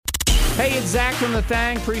Hey, it's Zach from The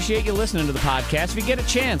Thang. Appreciate you listening to the podcast. If you get a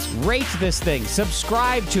chance, rate this thing,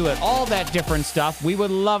 subscribe to it, all that different stuff. We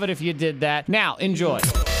would love it if you did that. Now, enjoy.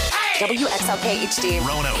 WXLK HD.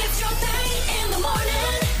 Rono. It's your thing in the morning.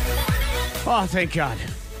 Oh, thank God.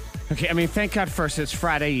 Okay, thank God first, it's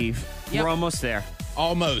Friday Eve. Yep. We're almost there.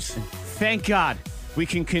 Almost. Thank God we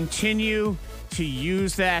can continue to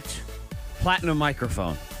use that platinum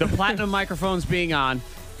microphone. The platinum microphones being on.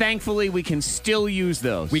 Thankfully, we can still use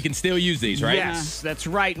those. We can still use these, right? Yes, that's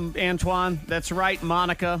right, Antoine. That's right,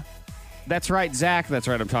 Monica. That's right, Zach. That's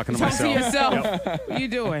right, I'm talking to Talk myself. to yourself. Yep. What are you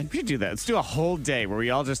doing? We should do that. Let's do a whole day where we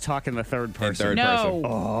all just talk in the third person. third No.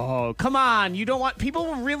 Oh, come on. You don't want... People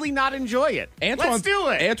will really not enjoy it. Let's do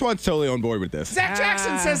it. Antoine's totally on board with this. Zach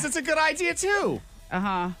Jackson says it's a good idea, too.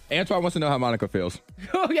 Antoine wants to know how Monica feels.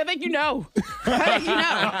 Oh, yeah, I think you know.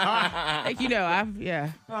 I think you know.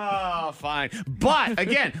 Yeah. Oh, fine. But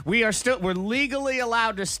again, we're legally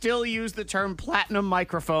allowed to still use the term platinum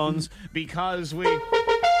microphones because we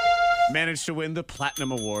managed to win the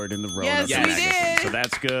Platinum Award in the Roanoke Yes, we magazine. did. So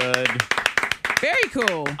that's good. Very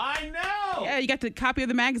cool. I know. Yeah, you got the copy of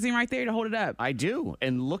the magazine right there to hold it up. I do.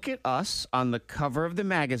 And look at us on the cover of the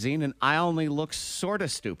magazine, and I only look sort of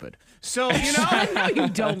stupid. So, No, you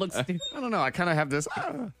don't look stupid. I don't know. I kind of have this.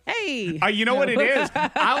 Hey. You know what it is?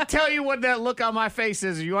 I'll tell you what that look on my face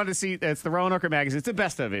is. You want to see, it's the Roanoke magazine. It's the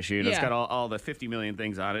best of issue. And It's Yeah. got all the 50 million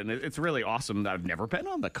things on it. And it's really awesome. I've never been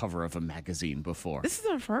on the cover of a magazine before. This is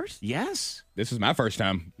our first? Yes. This is my first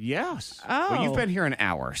time. Yes. Oh. Well, you've been here an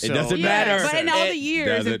hour. So. It doesn't Yeah, matter. but in all the It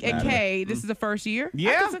years doesn't at matter. K, this is the first year?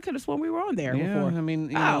 Yeah. I could have sworn we were on there Yeah, before. I mean,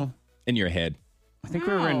 you Oh. know, In your head. I think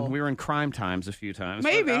Wow. we were in Crime Times a few times.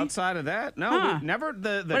 But Maybe. outside of that, no, Huh. never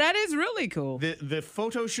But that is really cool. the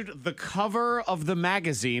photo shoot, the cover of the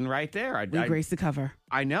magazine right there. We graced the cover.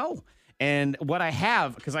 I know. And what I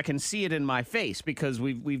have, because I can see it in my face, because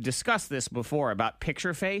we've discussed this before about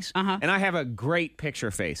picture face, and I have a great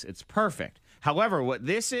picture face. It's perfect. However, what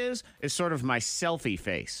this is sort of my selfie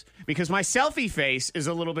face, because my selfie face is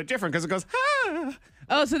a little bit different because it goes, ah.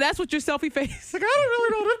 Oh, so that's what your selfie face? Like, I don't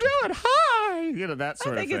really know what I'm doing. Hi. You know, that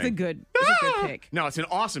sort I think of it's thing. a good pick. No, it's an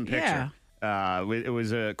awesome picture. It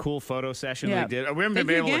was a cool photo session Yeah. we did. We haven't Thank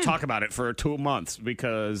been you able to again. talk about it for 2 months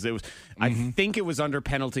because it was. I think it was under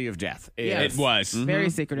penalty of death. Yes. It was. Very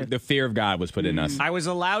secretive. The fear of God was put in us. I was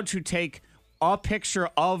allowed to take a picture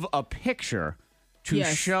of a picture to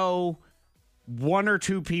Yes. show one or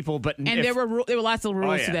two people, but And there were lots of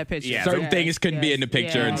rules yeah. to that picture. Yeah. Certain Yes, things couldn't be in the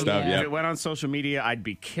picture and stuff. if Yeah. it went on social media, I'd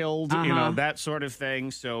be killed. You know, that sort of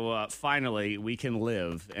thing. So finally, we can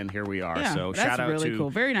live, and here we are. Yeah, So that's shout out really to cool.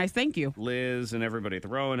 Very nice. Thank you. Liz and everybody at the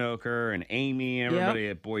Roanoker and Amy and everybody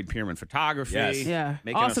at Boyd Pierman Photography. Yes. Yeah.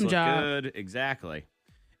 Making Awesome us look job. good. Exactly.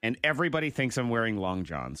 And everybody thinks I'm wearing long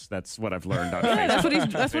johns. That's what I've learned on Yeah,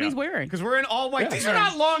 Facebook. that's what he's wearing. Because we're in all white. These are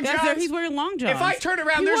not long That's johns. he's wearing long johns. If I turn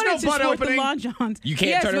around, He there's no wanted to butt sport the opening. long johns. You can't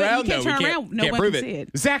Yes, turn but around, you can't though. turn We around. No can't one prove can it. see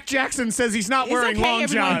it. Zach Jackson says he's not It's wearing okay, long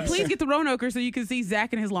everyone. johns. Please get the Roanoker so you can see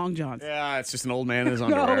Zach and his long johns. Yeah, it's just an old man in his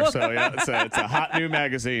underwear. So yeah, it's a hot new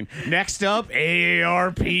magazine. Next up,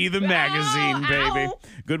 AARP, the magazine, baby. ow.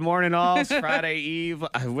 Good morning, all. It's Friday Eve.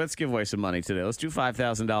 Let's give away some money today. Let's do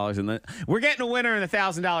 $5,000, and we're getting a winner in the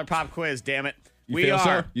 $1,000 pop quiz. Damn it, You we feel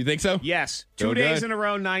are. so? You think so? Yes, So 2 days good. in a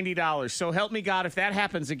row, $90. So help me God, if that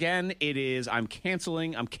happens again, I'm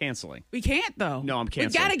canceling. We can't though. No, I'm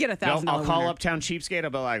canceling. We gotta get $1,000. No, I'll call winner. Uptown Cheapskate.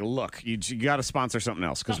 I'll be like, look, you got to sponsor something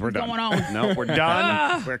else because we're done. Something's going on. No, we're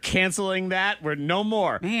done. We're canceling that. We're no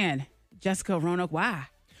more. Man, Jessica Roanoke, why?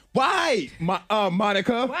 Why,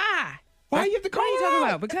 Monica? Why? Why you have to call What are you her talking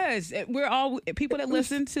out? about? Because we're all people that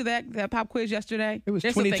listened to that pop quiz yesterday. It was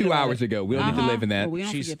they're still 22 thinking about hours it. ago. We don't need to live in that. Well, we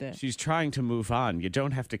don't She's forget that. she's trying to move on. You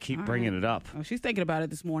don't have to keep bringing it up. Oh, she's thinking about it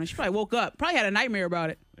this morning. She probably woke up. Probably had a nightmare about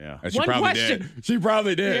it. Yeah. She One probably question. did. She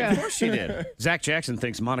probably did. Yeah. Of course she did. Zach Jackson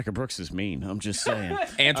thinks Monica Brooks is mean. I'm just saying.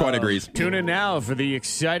 Antoine agrees. Tune in now for the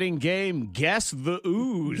exciting game, Guess the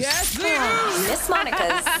Ooze. Yes, please. Miss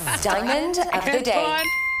Monica's Diamond of the Day. Fun.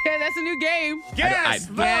 Yeah, that's a new game. Guess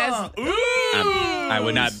the Guess. Ooze. I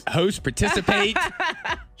would not host, participate,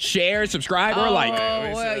 share, subscribe, or like.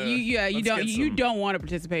 Oh, well, you let's don't get you some- don't want to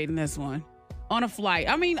participate in this one on a flight.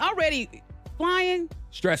 I mean, already flying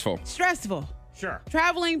Stressful. stressful. Sure.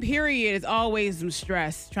 Traveling, period, is always some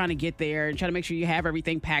stress trying to get there and trying to make sure you have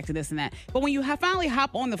everything packed and this and that. But when you finally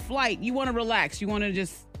hop on the flight, you want to relax. You want to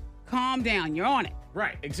just calm down. You're on it.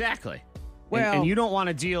 Right, exactly. Well- and you don't want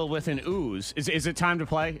to deal with an ooze. Is it time to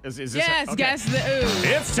play? Is this Yes, okay. guess the ooze.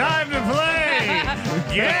 It's time to play.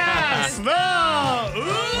 Guess the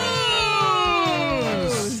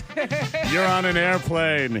Ooze. You're on an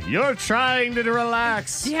airplane. You're trying to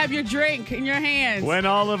relax. You have your drink in your hands. When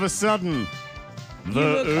all of a sudden, the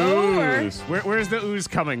look over. ooze. Where's the ooze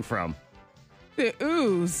coming from? The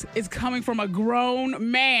ooze is coming from a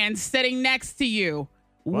grown man sitting next to you.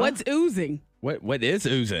 What's oozing? What is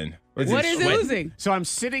oozing? What is oozing? So I'm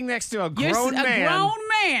sitting next to a You're grown a man. grown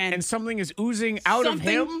man. And something is oozing out of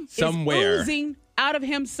him? Something is Somewhere. oozing out of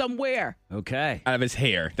him somewhere. Okay. Out of his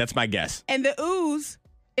hair. That's my guess. And the ooze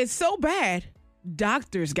is so bad,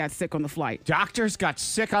 doctors got sick on the flight. Doctors got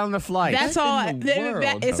sick on the flight. That's all. in the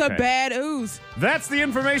world? It's Okay. a bad ooze. That's the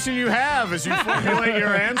information you have as you formulate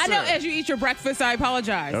your answer. I know as you eat your breakfast, I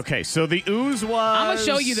apologize. Okay, so the ooze was... I'm going to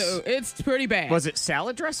show you the ooze. It's pretty bad. Was it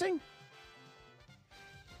salad dressing?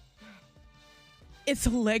 It's a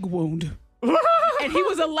leg wound. And he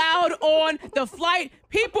was allowed on the flight.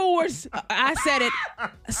 People were, I said it,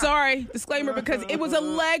 sorry, disclaimer, because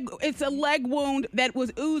it's a leg wound that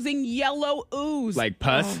was oozing yellow ooze. Like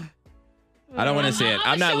pus? I don't want to see it.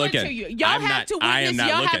 I'm not show it looking. to you. Y'all I'm have not, to I am witness. not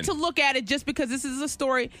Y'all looking. have to look at it just because this is a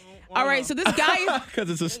story. All right, so this guy is... Because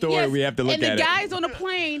it's a story, Yes, we have to look and at the it. guy's on the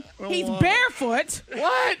plane. He's barefoot.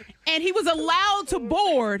 What? And he was allowed to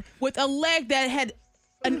board with a leg that had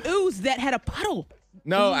an ooze that had a puddle.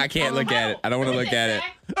 No, I can't look at it. I don't want to look at it.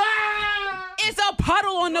 It's a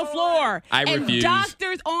puddle on the floor. I and refuse.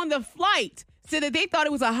 doctors on the flight said that they thought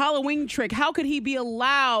it was a Halloween trick. How could he be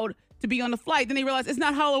allowed to be on the flight? Then they realized it's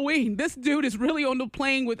not Halloween. This dude is really on the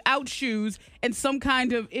plane without shoes and some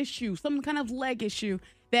kind of issue, some kind of leg issue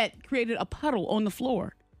that created a puddle on the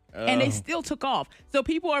floor. And they still took off. So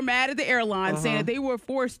people are mad at the airline saying that they were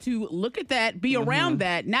forced to look at that, be around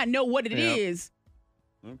that, not know what it is.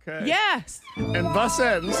 Okay. Yes. And thus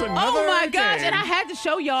ends another Oh my gosh. game. And I had to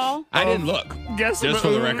show y'all. I didn't look. Guess Just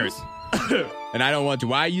for the record. ooze. And I don't want to.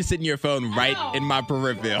 Why are you sitting your phone right in my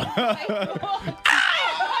peripheral?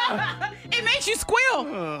 It makes you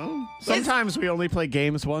squeal. Sometimes we only play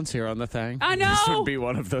games once here on the thing. I know. This would be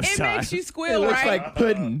one of those It times. makes you It squeal, looks right? like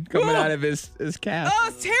pudding coming out of his calf. Oh,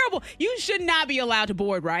 it's terrible. You should not be allowed to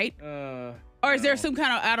board, right? Or is there some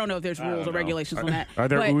kind of, I don't know if there's rules or regulations on that. Are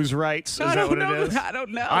there but- ooze rights? Is I that don't what know. it is? I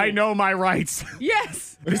don't know. I know my rights.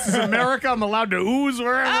 Yes. This is America. I'm allowed to ooze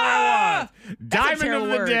wherever I want. Diamond of terrible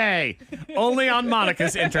the word. day. Only on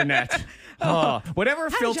Monica's internet. Oh, whatever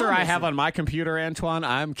did filter y'all I miss have it? on my computer, Antoine,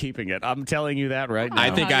 I'm keeping it. I'm telling you that right now. I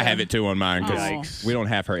think I have it too on mine Yikes. because we don't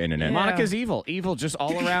have her internet. Yeah. Monica's evil. Evil, just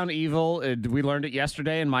all around evil. We learned it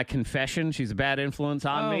yesterday in my confession. She's a bad influence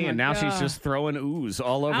on Oh, me, my and now she's God. just throwing ooze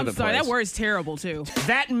all over I'm the sorry. place. That word's terrible, too.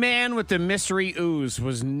 That man with the mystery ooze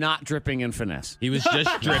was not dripping in finesse. He was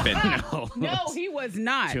just dripping. No, he was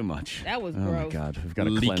not. Too much. That was Oh, my gross. God. We've got to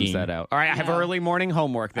Leaking. cleanse that out. All right, I have Yeah. early morning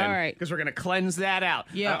homework then. All right. Because we're going to cleanse that out.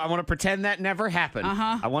 Yeah. I want to pretend that never happened.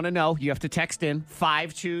 Uh-huh. I want to know. You have to text in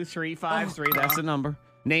 52353. That's the number.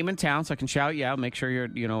 Name and town so I can shout you out. Make sure you're,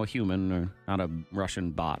 a human or not a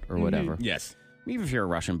Russian bot or whatever. Yes. Even if you're a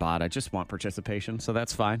Russian bot, I just want participation, so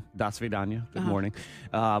that's fine. Das vidanya. Good Uh-huh. morning.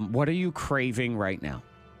 What are you craving right now?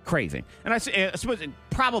 Craving. And I suppose it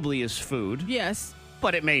probably is food, Yes.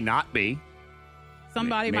 but it may not be.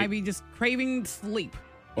 Somebody May- might be just craving sleep.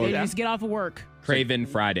 Oh, They yeah? just get off of work. Craven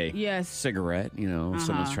Friday. Yes. Cigarette, if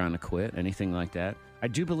someone's trying to quit, anything like that. I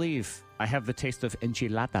do believe I have the taste of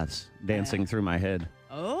enchiladas dancing through my head.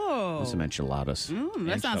 Oh. Some enchiladas.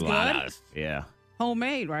 That sounds good. Enchiladas. Yeah.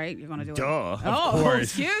 Homemade, right? You're going to do it. Duh. Oh, course.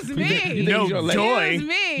 excuse You me. think he's No gonna let- joy. Excuse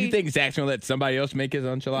me. You think Zach's going to let somebody else make his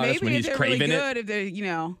enchiladas Maybe when if he's they're craving really it? good, if they're,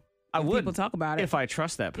 I if would. people talk about it. If I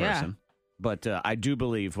trust that Yeah. person. But I do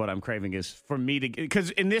believe what I'm craving is for me to, because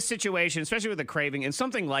in this situation, especially with a craving and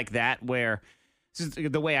something like that, where this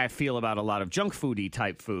is the way I feel about a lot of junk foody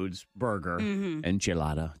type foods, burger, Mm-hmm.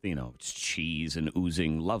 enchilada, it's cheese and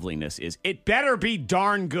oozing loveliness is, it better be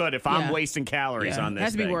darn good if I'm Yeah. wasting calories Yeah. on this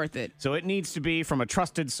Has to be thing. worth it. So it needs to be from a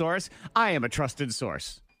trusted source. I am a trusted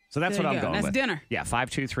source. So that's There what you I'm go. going That's with. dinner. Yeah,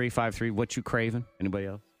 52353. What you craving? Anybody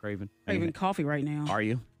else craving? craving Anything? coffee right now. Are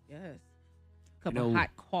you? Yes. Cup of hot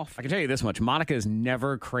coffee. I can tell you this much. Monica is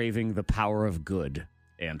never craving the power of good,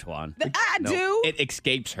 Antoine. I No. do. It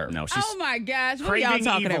escapes her. No, she's Oh my gosh, what are craving y'all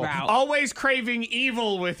talking evil. about? Always craving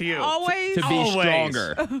evil with you. Always. To be Always.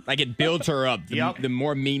 stronger. Like it builds her up. The, Yep. the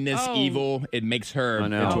more meanness, Oh. evil, it makes her I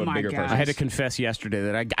know. into Oh a my bigger gosh. person. I had to confess yesterday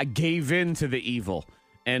that I gave in to the evil.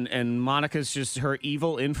 And Monica's just, her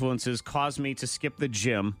evil influences caused me to skip the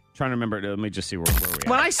gym. Trying to remember, let me just see where we are.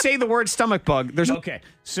 When I say the word stomach bug, there's... Okay,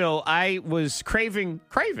 so I was craving,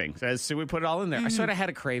 so we put it all in there. I sort of had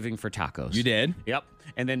a craving for tacos. You did? Yep.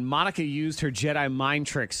 And then Monica used her Jedi mind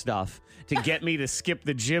trick stuff to get me to skip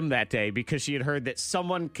the gym that day because she had heard that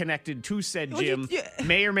someone connected to said gym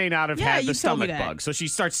may or may not have had the stomach bug. So she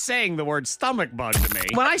starts saying the word stomach bug to me.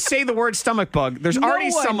 When I say the word stomach bug, there's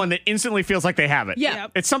already someone that instantly feels like they have it. Yeah.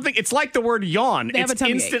 It's like the word yawn. It's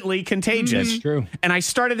instantly contagious. It's true. And I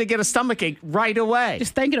started to get a stomach ache right away.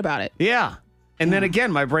 Just thinking about it. Yeah. And then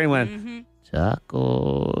again, my brain went,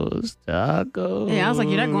 tacos. Yeah, I was like,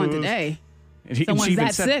 you're not going today. Someone's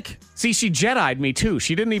that sick. See, she Jedi'd me too.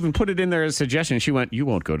 She didn't even put it in there as a suggestion. She went, you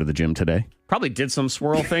won't go to the gym today. Probably did some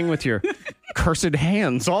swirl thing with your cursed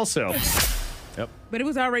hands also. Yep. But it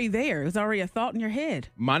was already there. It was already a thought in your head.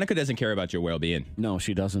 Monica doesn't care about your well-being. No,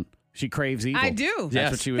 she doesn't. She craves evil. I do.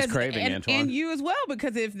 That's what she was craving, Antoine. And you as well,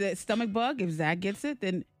 because if the stomach bug, if Zach gets it,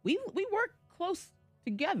 then we work close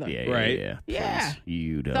together. Right. Yeah.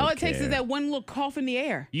 You don't So all it takes care. is that one little cough in the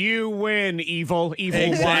air. You win, evil. Evil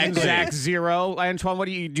Exactly. 1, Zach 0. Antoine, what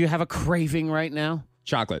do you have a craving right now?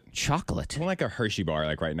 Chocolate. Chocolate. More like a Hershey bar,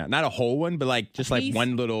 like right now. Not a whole one, but like just like Piece?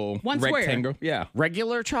 one little One square. rectangle. Yeah.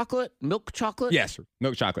 Regular chocolate? Milk chocolate? Yes.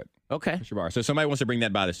 Milk chocolate. Okay. Hershey bar. So somebody wants to bring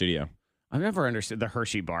that by the studio. I've never understood the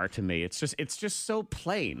Hershey bar to me. It's just so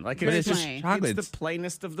plain. Like But it's it's just plain. chocolate. It's the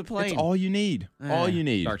plainest of the plain. It's all you need. All you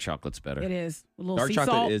need. Dark chocolate's better. It is. A little Dark sea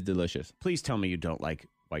chocolate salt. is delicious. Please tell me you don't like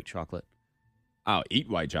white chocolate. I'll eat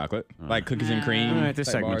white chocolate, like cookies and cream. All right, this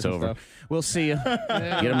type segment's bars and over. stuff. We'll see you. Get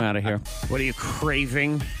them out of here. What are you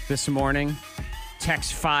craving this morning?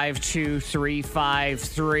 Text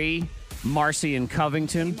 52353. Marcy in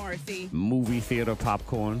Covington. Marcy. Movie theater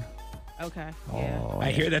popcorn. Okay. Yeah.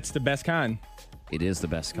 I hear that's the best kind. It is the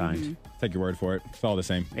best kind. Take your word for it. It's all the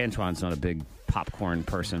same. Antoine's not a big popcorn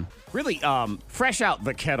person. Really, fresh out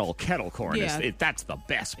the kettle corn. Yeah. That's the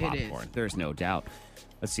best It is. popcorn. There's no doubt.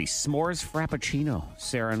 Let's see. S'mores Frappuccino.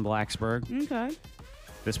 Sarah in Blacksburg. Okay.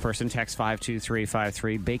 This person texts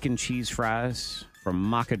 52353. Bacon cheese fries from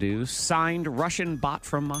Makadu. Signed Russian bot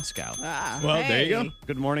from Moscow. Well, there you go.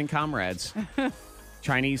 Good morning, comrades.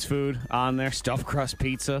 Chinese food on there. Stuffed crust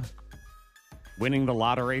pizza. Winning the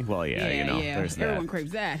lottery. Well, there's that. Everyone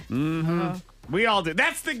craves that. We all do.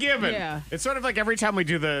 That's the given. Yeah. It's sort of like every time we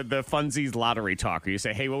do the funsies lottery talk, or you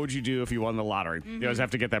say, hey, what would you do if you won the lottery? You always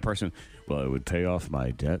have to get that person. Well, I would pay off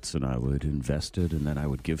my debts and I would invest it and then I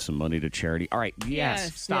would give some money to charity. All right.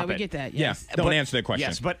 Yes. Stop we it. get that. Yeah. Yes. Don't answer that question.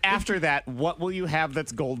 Yes, but after that, what will you have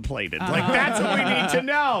that's gold plated? Like, that's what we need to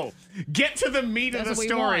know. Get to the meat of That's the what we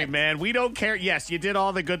story, want. man. We don't care. Yes, you did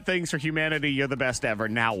all the good things for humanity. You're the best ever.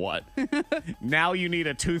 Now what? Now you need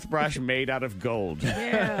a toothbrush made out of gold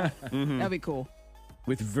Yeah. That'd be cool.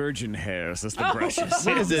 with virgin hairs as the brushes.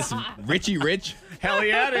 What is this? Richie Rich? Hell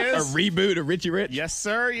yeah, it A is. reboot of Richie Rich? Yes,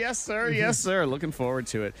 sir. Yes, sir. Yes, sir. Looking forward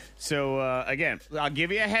to it. So, again, I'll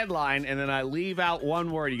give you a headline, and then I leave out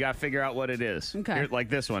one word. You got to figure out what it is. Okay. Here, like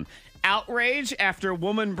this one. Outrage after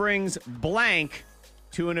woman brings blank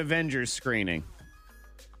to an Avengers screening.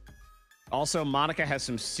 Also, Monica has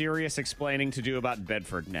some serious explaining to do about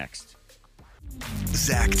Bedford next.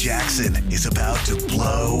 Zach Jackson is about to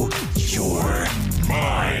blow your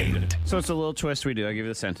mind. So it's a little twist we do. I'll give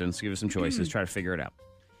you the sentence, give you some choices, try to figure it out.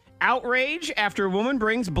 Outrage after woman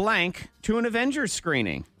brings blank to an Avengers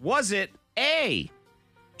screening. Was it A,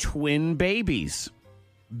 twin babies?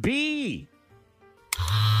 B,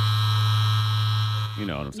 you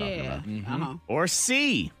know what I'm talking Yeah. about. Or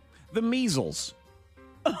C, the measles.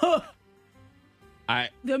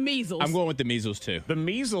 The measles. I'm going with the measles, too. The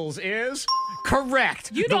measles is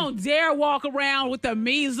correct. You don't dare walk around with the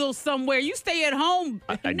measles somewhere. You stay at home.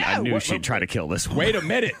 I No. knew she'd try to kill this one. Wait a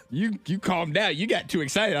minute. You calm down. You got too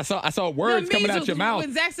excited. I saw words The coming out measles- your mouth.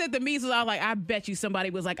 When Zach said the measles, I was like, I bet you somebody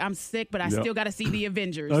was like, I'm sick, but I still got to see the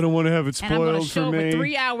Avengers. want to have it and I'm going to show up for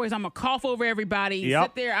 3 hours. I'm going to cough over everybody. Yep.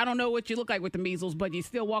 Sit there. I don't know what you look like with the measles, but you're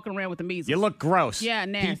still walking around with the measles. You look gross. Yeah,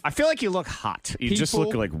 nasty. I feel like you look hot. You just People-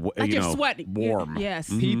 look like, Like you you're know, sweating. warm. Yes.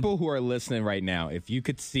 People who are listening right now, if you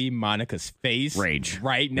could see Monica's face Rage.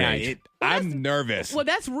 right now, Rage. I'm nervous. Well,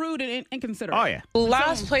 that's rude and inconsiderate. Oh, yeah.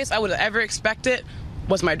 Last place I would have ever expected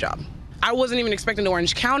was my job. I wasn't even expecting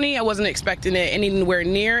Orange County. I wasn't expecting it anywhere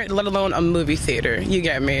near, let alone a movie theater. You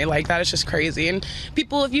get me? Like, that is just crazy. And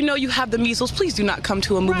people, if you know you have the measles, please do not come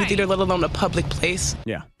to a movie Right. theater, let alone a public place.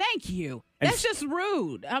 Yeah. Thank you. That's just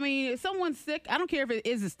rude. I mean, if someone's sick, I don't care if it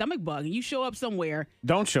is a stomach bug, and you show up somewhere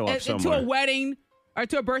Don't show up to somewhere. a wedding or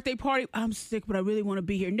to a birthday party. I'm sick, but I really want to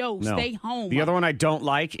be here. No, stay home. The other one I don't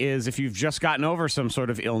like is if you've just gotten over some sort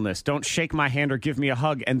of illness, don't shake my hand or give me a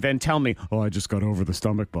hug and then tell me, oh, I just got over the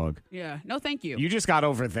stomach bug. Yeah. No, thank you. You just got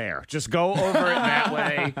over there. Just go over it that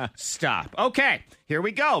way. Stop. Okay, here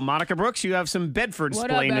we go. Monica Brooks, you have some Bedford What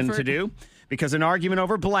up, splaining Bedford? to do because an argument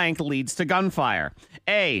over blank leads to gunfire?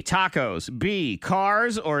 A, tacos. B,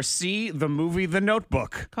 cars. Or C, the movie The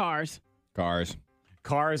Notebook? Cars. Cars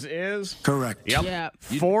is Correct. Yep. Yeah.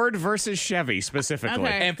 Ford versus Chevy specifically.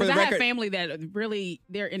 Okay. And for Because the I have record- family that really,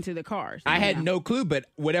 they're into the cars. I had Yeah. no clue, but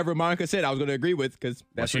whatever Monica said, I was going to agree with because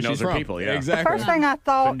that's she where knows she's her from. people, yeah. Exactly. First thing I The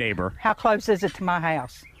thought, neighbor. how close is it to my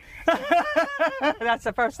house? That's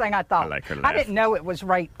the first thing I thought. I like her I laugh. didn't know it was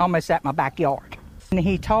right almost at my backyard. And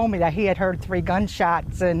he told me that he had heard 3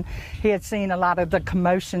 gunshots and he had seen a lot of the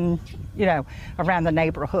commotion, around the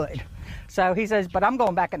neighborhood. So he says, but I'm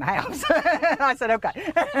going back in the house. I said, okay.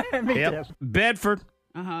 Me Yep. too. Bedford.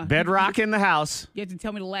 Bedrock in the house. You have to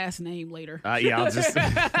tell me the last name later. Yeah, I'll just.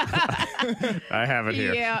 I have it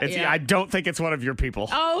here. Yeah, yeah. I don't think it's one of your people.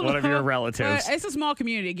 Oh, one of your relatives. It's a small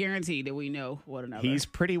community, guaranteed that we know one another. He's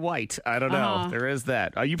pretty white. I don't know. There is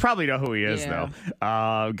that. You probably know who he is, Yeah.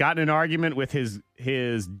 though. Got in an argument with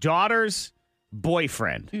his daughter's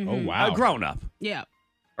boyfriend. Oh, wow. A grown up. Yeah.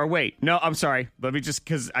 Or wait, no, I'm sorry. Let me just,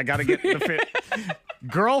 because I got to get the fit.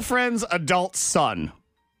 Girlfriend's adult son.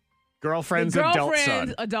 Girlfriend's adult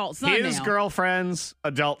son. Adult son. His now. girlfriend's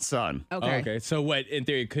adult son. Okay. Okay. So what, in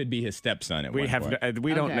theory, could be his stepson at We one have point.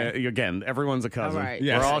 we don't know. Okay. Again, everyone's a cousin. All right.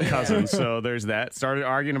 Yes. We're all Yeah. cousins, so there's that. Started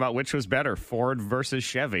arguing about which was better, Ford versus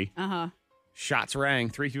Chevy. Shots rang.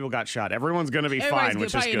 3 people got shot. Everyone's going to be Everybody's fine, which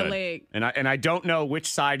is probably in the good. leg. And I don't know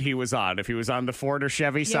which side he was on. If he was on the Ford or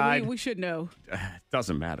Chevy Yeah, side, we should know.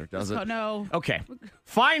 doesn't matter, does it? Oh, no. Okay.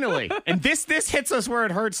 Finally, and this hits us where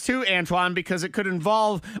it hurts too, Antoine, because it could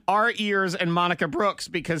involve our ears and Monica Brooks.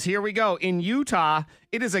 Because here we go. In Utah,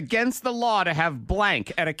 it is against the law to have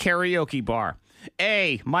blank at a karaoke bar.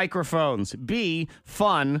 A, microphones. B,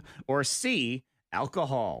 fun. Or C,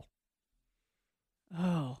 alcohol.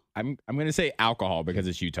 Oh. I'm going to say alcohol because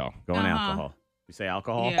it's Utah. Going alcohol. You say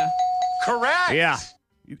alcohol? Yeah. Correct. Yeah.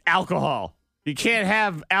 Alcohol. You can't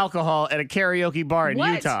have alcohol at a karaoke bar in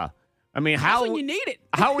What? Utah. I mean, That's how when you need it.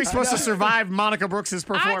 how are we supposed to survive Monica Brooks's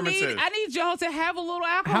performances? I need y'all to have a little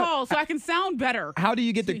alcohol so I can sound better. How do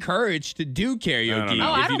you get the courage to do karaoke I don't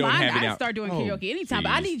know. Oh, if I you don't mind. have it I out? start doing Oh, karaoke anytime,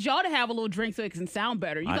 but I geez. need y'all to have a little drink so it can sound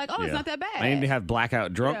better. You're like, oh, it's Yeah. not that bad. I need to have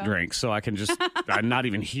blackout drunk Yeah. drinks so I can just I'm not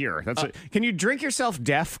even here. That's what, can you drink yourself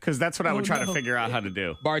deaf? Because that's what I would try to figure out how to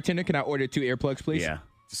do. Bartender, can I order 2 earplugs, please? Yeah.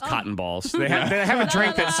 Just cotton balls. They have a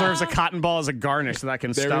drink that serves a cotton ball as a garnish that I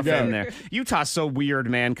can There we stuff go. in there. Utah's so weird,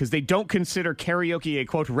 man, because they don't consider karaoke a,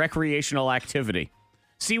 quote, recreational activity.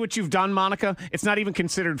 See what you've done, Monica? It's not even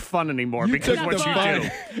considered fun anymore because took what the you fun.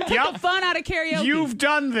 do. Took the fun out of karaoke. You've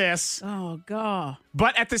done this. Oh, God.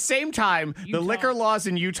 But at the same time, the Utah. liquor laws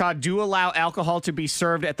in Utah do allow alcohol to be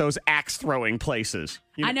served at those axe throwing places.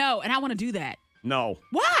 I know, and I want to do that. No.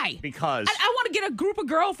 Why? Because I want to get a group of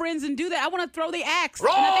girlfriends and do that. I want to throw the axe. And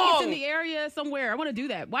I think it's in the area somewhere. I want to do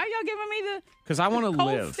that. Why are y'all giving me the? Because I want to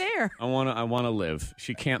cold live. stare. I want to live.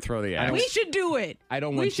 She can't throw the axe. We should do it. I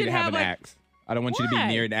don't We want you should to have an a- axe. I don't want you to be Why?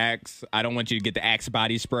 near an axe. I don't want you to get the axe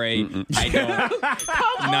body spray. I don't.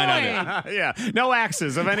 Come None on. of it. Yeah, no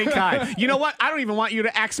axes of any kind. You know what? I don't even want you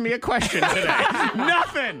to ask me a question today.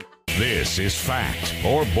 Nothing. This is fact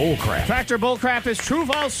or bullcrap. Fact or bullcrap is true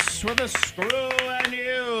false with a screw and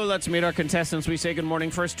you. Let's meet our contestants. We say good morning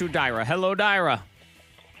first to Dyra. Hello, Dyra.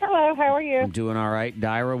 Hello, how are you? I'm doing all right.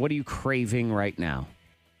 Dyra, what are you craving right now?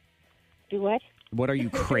 Do what? What are you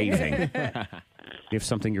craving? You have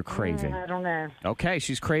something you're craving. I don't know. Okay,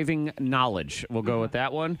 she's craving knowledge. We'll go with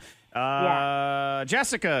that one.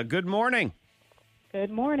 Jessica, good morning. Good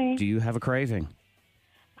morning. Do you have a craving?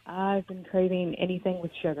 I've been craving anything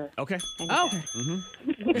with sugar. Okay. Oh,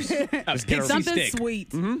 A pixie something stick. sweet.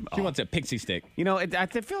 She wants a pixie stick. You know, I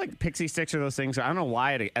feel like pixie sticks are those things. I don't know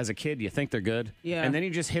why, as a kid, you think they're good. Yeah. And then you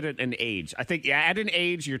just hit an age. I think at an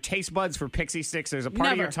age, your taste buds for pixie sticks, there's a part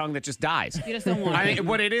of Never. your tongue that just dies. You just don't want I it. think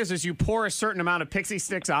what it is you pour a certain amount of pixie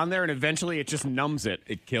sticks on there, and eventually it just numbs it.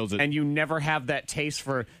 It kills it. And you never have that taste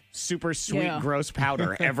for super sweet, Yeah. gross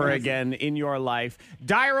powder ever again in your life.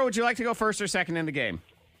 Dyra, would you like to go first or second in the game?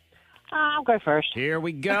 I'll go first. Here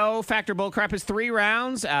we go. Fact or bullcrap is 3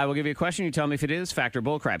 rounds. We'll give you a question. You tell me if it is fact or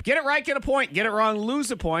bullcrap. Get it right, get a point. Get it wrong,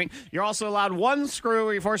 lose a point. You're also allowed 1 screw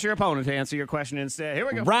where you force your opponent to answer your question instead. Here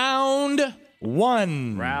we go. Round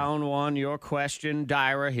 1. Round 1, your question,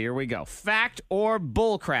 Dyra. Here we go. Fact or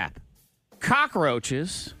bullcrap?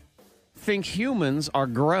 Cockroaches think humans are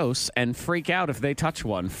gross and freak out if they touch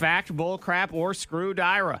one. Fact, bullcrap, or screw,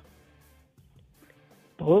 Dyra?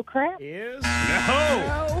 Bullcrap? Is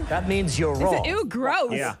no. That means you're wrong. Ew,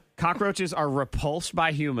 gross. Yeah. Cockroaches are repulsed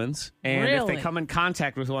by humans, and if Really? they come in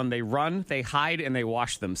contact with one, they run, they hide, and they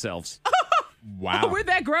wash themselves. Wow. We're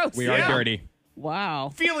that gross. We are Yeah. dirty. Wow.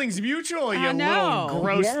 Feelings mutual, you I know. little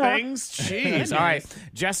gross Yeah. things. Jeez. All right.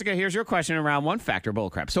 Jessica, here's your question in round one. Fact or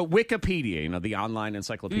bullcrap. So Wikipedia, the online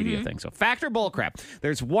encyclopedia thing. So fact or bullcrap.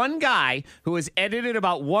 There's one guy who has edited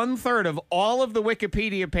about 1/3 of all of the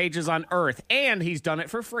Wikipedia pages on Earth, and he's done it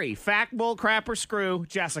for free. Fact, bullcrap, or screw.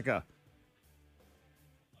 Jessica.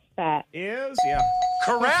 Fact. Is?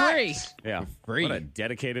 Free. Yeah. free. What a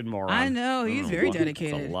dedicated moron. I know. He's very It's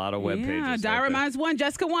dedicated. a lot of web pages. Yeah, like Dyra that. minus one.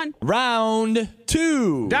 Jessica won. Round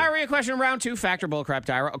 2. Diarrhea question round 2, fact or bullcrap,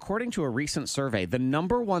 Dyra. According to a recent survey, the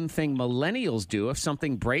number one thing millennials do if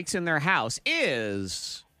something breaks in their house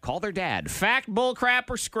is call their dad. Fact, bullcrap,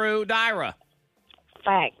 or screw, Dyra.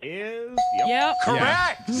 Fact. Is Yep.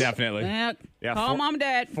 Correct. Yeah, definitely. Yeah. Call mom and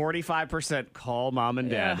dad. 45% call mom and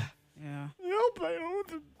dad. Yeah. Nope, I don't know what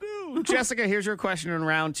to do. Jessica, here's your question in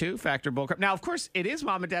round 2, fact or bullcrap. Now, of course, it is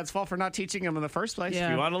mom and dad's fault for not teaching them in the first place. If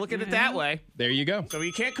Yeah. you want to look at it that way. There you go. So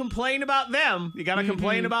you can't complain about them. You got to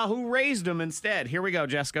complain about who raised them instead. Here we go,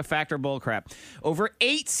 Jessica. Fact or bullcrap. Over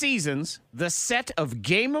 8 seasons, the set of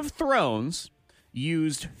Game of Thrones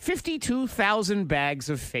used 52,000 bags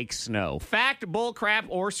of fake snow. Fact, bullcrap,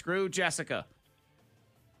 or screw, Jessica.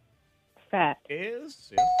 Fact. Is?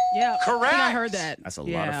 Yeah. Correct. I heard that. That's a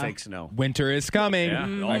lot of fake snow. Winter is coming.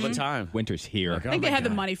 Yeah, all the time. Winter's here. I think they had the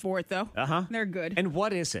money for it, though. Uh-huh. They're good. And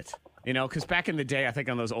what is it? Because back in the day, I think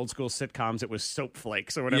on those old school sitcoms, it was soap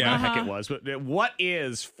flakes or whatever Yeah. the heck it was. But what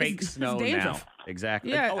is fake It's snow now? dandruff.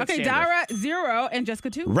 Exactly. Yeah. Oh, it's Okay, dandruff. Dyra, 0, and Jessica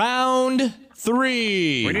 2. Round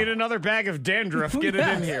 3. We need another bag of dandruff. Get it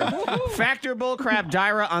in here. Fact or bullcrap,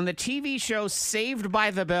 Dyra, on the TV show Saved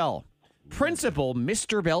by the Bell, Principal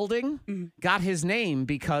Mr. Belding got his name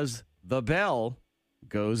because the bell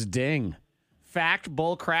goes ding. Fact,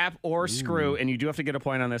 bullcrap, or screw. And you do have to get a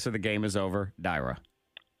point on this or the game is over. Dyra.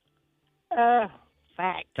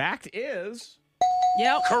 Fact. Fact is...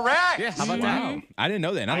 Yep. Correct. Yeah, how about Wow. that? I didn't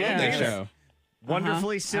know that. I love that show.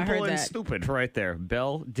 Wonderfully I simple heard and that. stupid right there.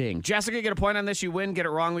 Bell ding. Jessica, get a point on this. You win. Get it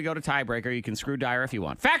wrong. We go to tiebreaker. You can screw Dyra if you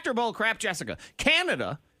want. Fact or bull crap, Jessica.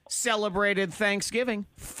 Canada celebrated Thanksgiving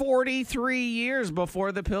 43 years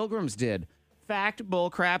before the Pilgrims did. Fact, bull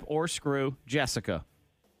crap, or screw, Jessica.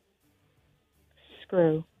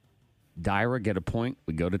 Screw. Dyra, get a point.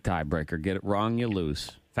 We go to tiebreaker. Get it wrong, you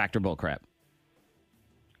lose. Fact or bull crap.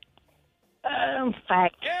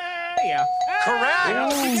 Fact. Yeah.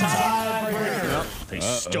 Correct. They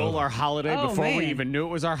stole our holiday Oh, before we man. even knew it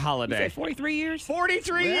was our You holiday. said 43 years?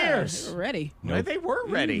 43 years. They were ready. They were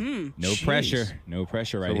ready. No Jeez. pressure. No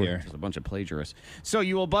pressure right So we're here. just a bunch of plagiarists. So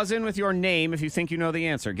you will buzz in with your name if you think you know the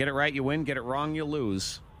answer. Get it right, you win. Get it wrong, you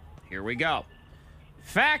lose. Here we go.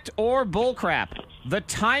 Fact or bullcrap? The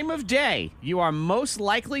time of day you are most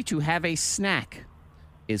likely to have a snack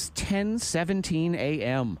is 10:17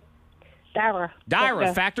 a.m. Dyra. Dyra,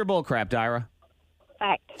 Jessica. fact or bullcrap, Dyra?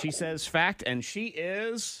 Fact. She says fact, and she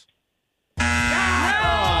is...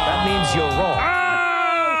 That means you're wrong.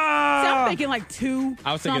 See, I'm thinking like 2.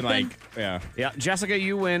 I was thinking something. like, yeah. Yeah, Jessica,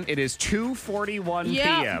 you win. It is 2:41 Yep.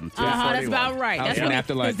 p.m. That's about right. I was That's thinking when,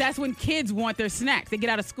 after lunch. because that's when kids want their snacks. They get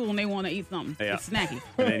out of school and they want to eat something. Yeah. It's snacky.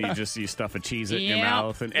 And then you stuff a cheese in your Yep.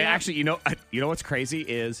 mouth. And Yep. actually, you know what's crazy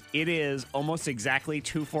is it is almost exactly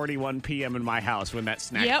 2:41 p.m. in my house when that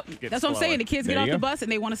snack Yep. gets That's what I'm saying. The kids There get you off go. the bus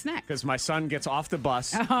and they want a snack. Because my son gets off the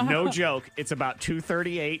bus, no joke. It's about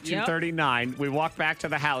 2:38, Yep. 2:39. We walk back to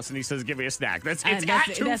the house and he says, "Give me a snack." It's And at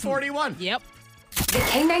that's- 2:41. Yep. The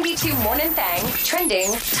K92 Morning Thang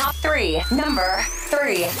trending top 3. Number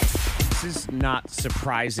 3. This is not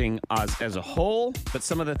surprising as a whole, but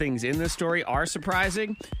some of the things in this story are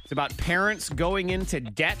surprising. It's about parents going into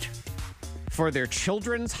debt for their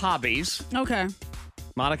children's hobbies. Okay.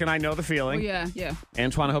 Monica and I know the Oh, feeling. yeah.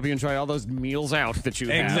 Antoine, I hope you enjoy all those meals out that you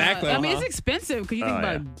have. Exactly. I mean, it's expensive because you think Oh,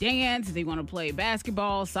 about dance, they want to play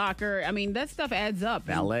basketball, soccer. I mean, that stuff adds up.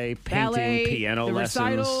 Ballet, painting, piano the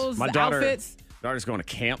lessons. recitals, My the daughter's outfits. going to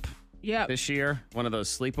camp Yep. this year, one of those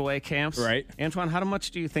sleepaway camps. Right. Antoine, how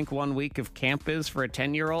much do you think 1 week of camp is for a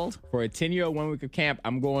 10-year-old? For a 10-year-old 1 week of camp,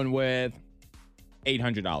 I'm going with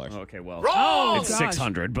 $800. Okay, well, Oh, it's gosh.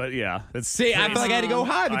 600, but yeah. See, I feel like I had to go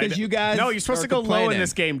high because you guys. No, you're supposed are to go low in complaining.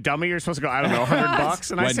 this game, dummy. You're supposed to go, I don't know,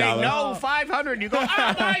 $100. And I say, $1. no, 500. You go,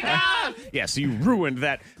 oh my God. Yeah, so you ruined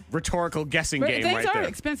that rhetorical guessing But game things right are there.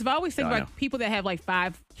 expensive. I always think I know. about people that have like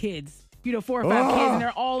 5 kids, 4 or 5 kids, and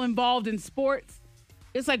they're all involved in sports.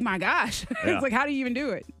 It's like, my gosh. Yeah. It's like, how do you even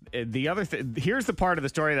do it? The other here's the part of the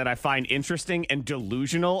story that I find interesting and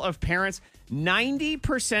delusional of parents.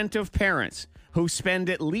 90% of parents who spend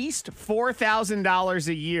at least $4,000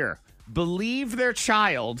 a year believe their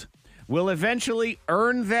child will eventually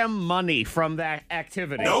earn them money from that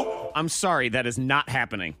activity. Nope. I'm sorry, that is not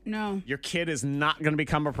happening. No. Your kid is not going to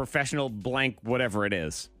become a professional blank, whatever it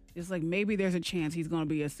is. It's like maybe there's a chance he's going to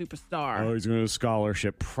be a superstar. Oh, he's going to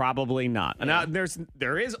scholarship. Probably not. Yeah. Now,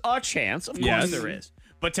 there is a chance. Of course there is.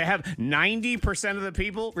 But to have 90% of the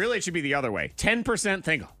people, really it should be the other way. 10%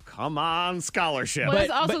 think, oh, come on, scholarship. Well,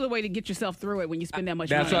 that's also the way to get yourself through it when you spend that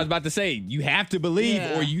much money. That's what I was about to say. You have to believe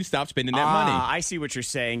or you stop spending that money. I see what you're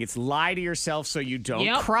saying. It's lie to yourself so you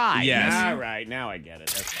don't cry. Yes. All right, now I get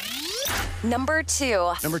it. That's right. Number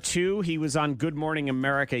 2. Number 2, he was on Good Morning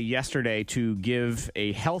America yesterday to give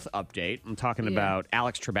a health update. I'm talking about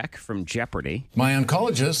Alex Trebek from Jeopardy. My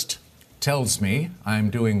oncologist tells me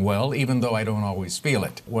I'm doing well, even though I don't always feel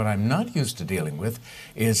it. What I'm not used to dealing with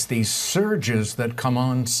is these surges that come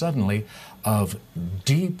on suddenly of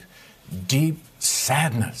deep, deep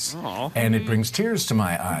sadness. Aww. And it brings tears to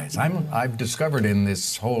my eyes. I've discovered in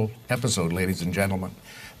this whole episode, ladies and gentlemen,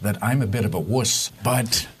 that I'm a bit of a wuss,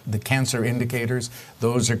 but the cancer indicators,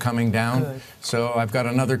 those are coming down. Good. So I've got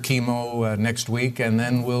another chemo next week, and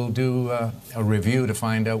then we'll do a review to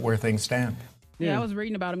find out where things stand. Yeah, I was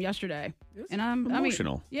reading about him yesterday. And I'm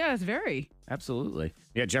emotional. It's very. Absolutely.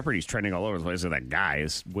 Yeah, Jeopardy's trending all over the place. So that guy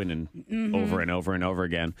is winning over and over and over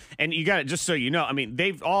again. And you got it, just so you know, I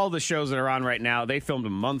mean, all the shows that are on right now, they filmed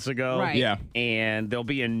them months ago. Right. Yeah. And there'll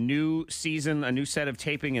be a new season, a new set of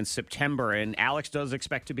taping in September. And Alex does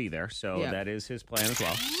expect to be there. So that is his plan as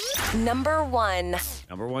well. Number 1.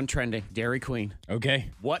 Number 1 trending, Dairy Queen. Okay.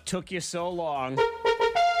 What took you so long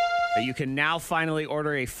that you can now finally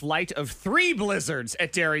order a flight of 3 blizzards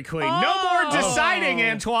at Dairy Queen? No more deciding,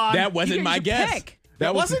 Antoine. That wasn't my guess.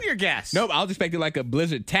 That wasn't your guess. Nope, I was expecting like a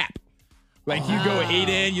Blizzard tap. Like you go eat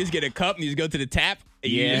in, you just get a cup, and you just go to the tap,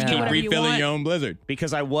 and you just keep refilling your own Blizzard.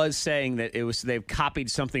 Because I was saying that they've copied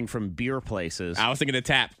something from beer places. I was thinking a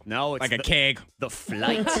tap. No, it's like a keg. The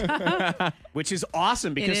flight, which is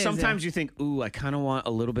awesome because sometimes you think, ooh, I kind of want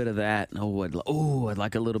a little bit of that. I'd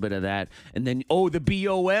like a little bit of that. And then, the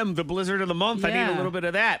BOM, the Blizzard of the Month, I need a little bit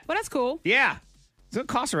of that. Well, that's cool. Yeah. So it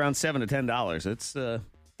costs around $7 to $10. It's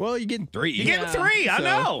well, you're getting 3. You're getting 3. I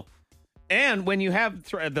know. And when you have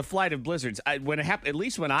the flight of blizzards,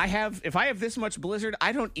 if I have this much blizzard,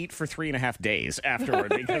 I don't eat for 3.5 days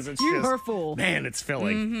afterward because it's you're full. Man, it's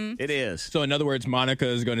filling. Mm-hmm. It is. So in other words, Monica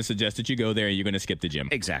is going to suggest that you go there and you're going to skip the gym.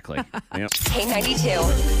 Exactly. Yep.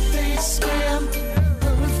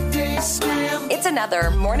 K92. It's another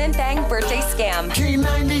Morning Thang birthday scam.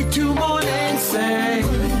 K92 Morning Thang.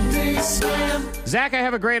 Zach, I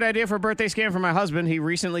have a great idea for a birthday scam for my husband. He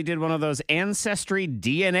recently did one of those Ancestry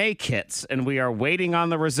DNA kits, and we are waiting on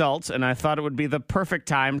the results, and I thought it would be the perfect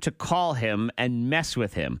time to call him and mess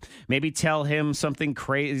with him. Maybe tell him something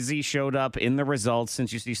crazy showed up in the results,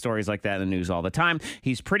 since you see stories like that in the news all the time.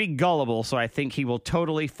 He's pretty gullible, so I think he will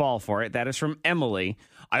totally fall for it. That is from Emily.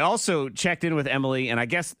 I also checked in with Emily, and I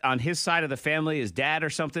guess on his side of the family, his dad or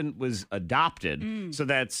something was adopted. So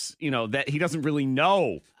that's, that he doesn't really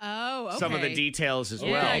know some of the details as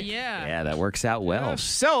well. Yeah, that works out well. Yeah.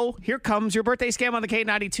 So here comes your birthday scam on the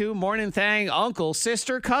K92 Morning Thang. Uncle,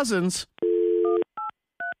 sister, cousins.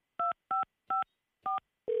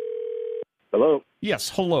 Hello? Yes,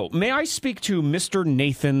 hello. May I speak to Mr.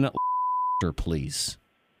 Nathan, please?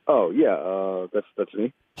 Oh, yeah, that's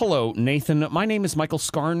me. Hello, Nathan. My name is Michael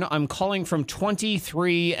Scarn. I'm calling from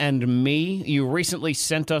 23andMe. You recently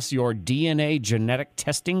sent us your DNA genetic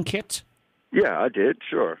testing kit. Yeah, I did,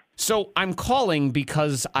 sure. So I'm calling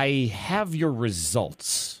because I have your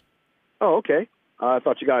results. Oh, okay. I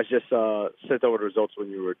thought you guys just sent over the results when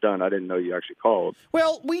you were done. I didn't know you actually called.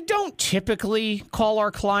 Well, we don't typically call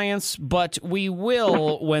our clients, but we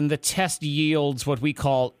will when the test yields what we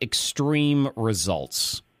call extreme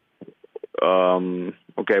results.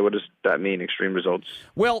 Okay, what does that mean, extreme results?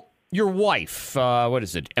 Well, your wife, what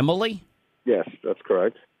is it, Emily? Yes, that's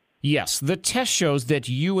correct. Yes, the test shows that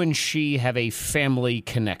you and she have a family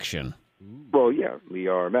connection. Well, yeah, we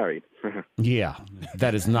are married. Yeah,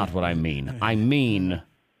 that is not what I mean. I mean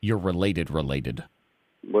you're related.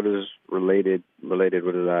 What is related? What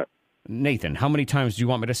is that? Nathan, how many times do you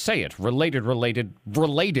want me to say it?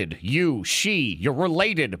 Related. You, she, you're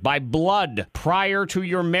related by blood. Prior to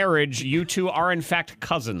your marriage, you two are in fact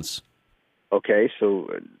cousins. Okay, so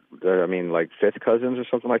like fifth cousins or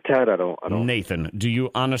something like that? I don't. Nathan, do you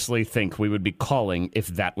honestly think we would be calling if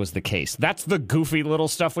that was the case? That's the goofy little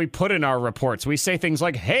stuff we put in our reports. We say things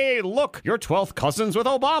like, "Hey, look, you're 12th cousins with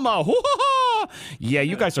Obama." Yeah,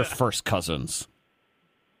 you guys are first cousins.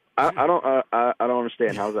 I don't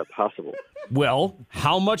understand. How is that possible? Well,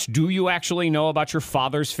 how much do you actually know about your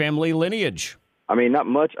father's family lineage? I mean, not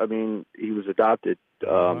much. I mean, he was adopted.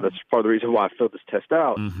 That's part of the reason why I filled this test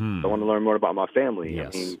out. Mm-hmm. I want to learn more about my family.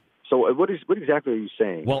 Yes. I mean, so what exactly are you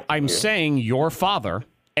saying? Well, I'm saying your father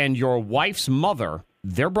and your wife's mother,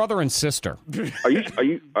 they're brother and sister. Are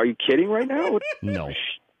you kidding right now? No.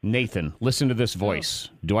 Nathan, listen to this voice.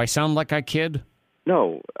 Do I sound like I kid?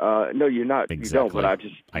 No, no, you're not. Exactly. You don't, but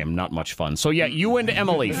I am not much fun. So, yeah, you and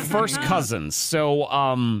Emily, first cousins.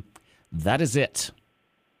 So, that is it.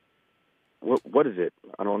 What is it?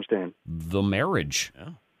 I don't understand. The marriage.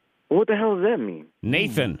 What the hell does that mean?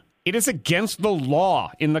 Nathan, it is against the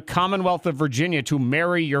law in the Commonwealth of Virginia to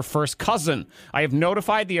marry your first cousin. I have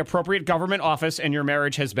notified the appropriate government office, and your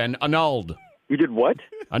marriage has been annulled. You did what?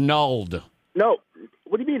 Annulled. No.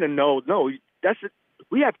 What do you mean annulled? No, that's it.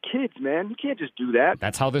 We have kids, man. You can't just do that.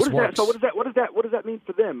 That's how this works. works. So what does that mean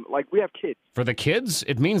for them? Like, we have kids. For the kids,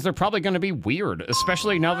 it means they're probably going to be weird,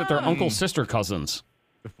 especially now that they're uncle-sister cousins.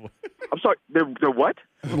 I'm sorry, they're what?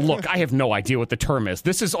 Look, I have no idea what the term is.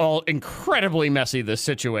 This is all incredibly messy, this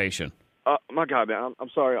situation. My God, man, I'm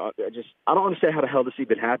sorry. I don't understand how the hell this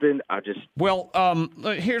even happened. Well,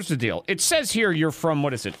 here's the deal. It says here you're from,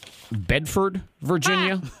 what is it, Bedford,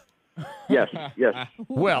 Virginia? Yes.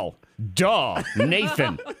 Well, duh,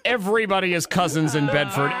 Nathan. Everybody is cousins in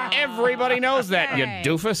Bedford. Everybody knows that, you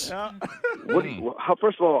doofus.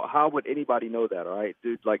 First of all, how would anybody know that, all right?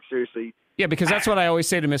 Dude, like, seriously? Yeah, because that's what I always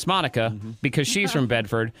say to Miss Monica, because she's from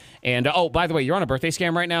Bedford. And, by the way, you're on a birthday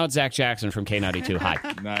scam right now. It's Zach Jackson from K92. Hi.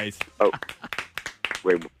 Nice. Oh.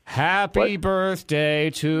 Wait. Happy birthday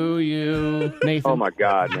to you, Nathan. Oh, my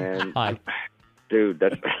God, man. Hi. Dude,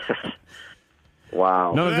 that's...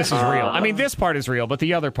 Wow. None of this is real. I mean, this part is real, but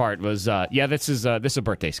the other part was, this is a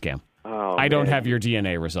birthday scam. Oh, I don't have your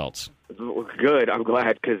DNA results. Good. I'm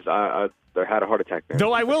glad, because I had a heart attack there.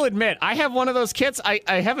 Though I will admit, I have one of those kits. I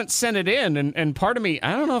haven't sent it in, and part of me,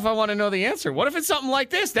 I don't know if I want to know the answer. What if it's something like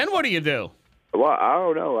this? Then what do you do? Well, I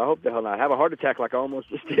don't know. I hope the hell not. I have a heart attack like I almost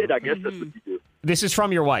just did. I guess that's what you do. This is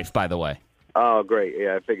from your wife, by the way. Oh, great.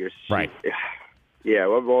 Yeah, I figure. Right. Yeah,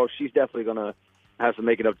 well, she's definitely going to have some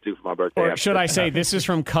making up to do for my birthday. Or should I say, this is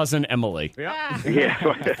from cousin Emily. Yeah.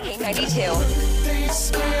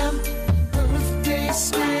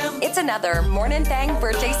 K92. It's another Morning Thang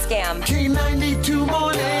birthday scam. K92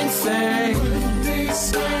 Morning Thang.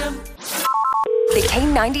 The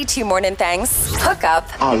K92 Morning Thangs hook up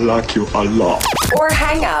I like you a lot. or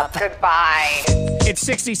hang up. Goodbye. It's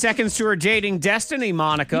 60 seconds to her dating destiny,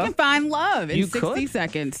 Monica. You can find love in You 60 could.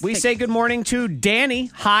 seconds. We say good morning to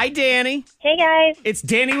Danny. Hi, Danny. Hey, guys. It's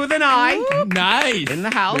Danny with an I. Nice. In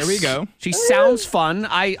the house. There we go. She sounds fun.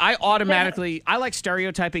 I automatically, I like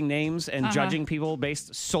stereotyping names and judging people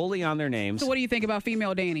based solely on their names. So what do you think about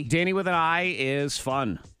female Danny? Danny with an I is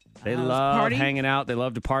fun. They love party? hanging out. They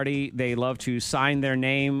love to party. They love to sign their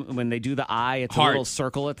name when they do the I. It's Heart. a little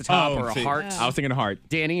circle at the top or a see, heart. I was thinking heart.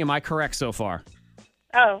 Danny, am I correct so far?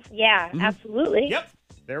 Oh, yeah, absolutely. Yep.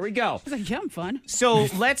 There we go. It's like, yeah, I'm fun. So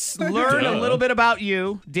let's learn a little bit about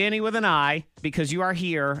you, Danny with an I, because you are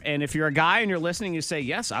here. And if you're a guy and you're listening, you say,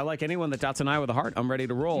 yes, I like anyone that dots an I with a heart. I'm ready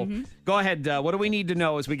to roll. Go ahead. What do we need to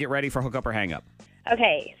know as we get ready for Hook Up or Hang Up?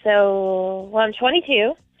 Okay, so, I'm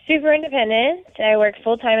 22, super independent. I work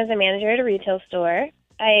full-time as a manager at a retail store.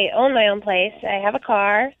 I own my own place. I have a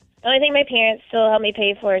car. The only thing my parents still help me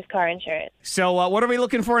pay for is car insurance. So what are we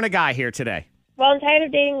looking for in a guy here today? Well, I'm tired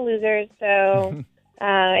of dating losers, so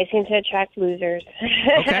I seem to attract losers.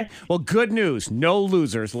 Okay. Well, good news. No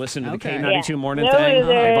losers. Listen to the K92 Yeah. Morning No Thing. losers.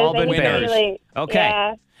 They've all been Thank you, bears. Julie. Okay.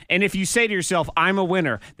 Yeah. And if you say to yourself, I'm a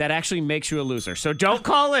winner, that actually makes you a loser. So don't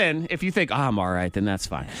call in. If you think, I'm all right, then that's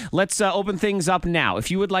fine. Let's open things up now. If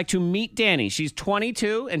you would like to meet Danny, she's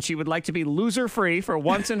 22, and she would like to be loser-free for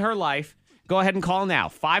once in her life. Go ahead and call now.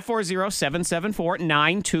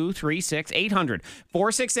 540-774-9236.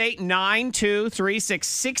 800-468-9236.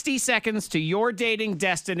 60 seconds to your dating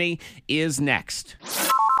destiny is next.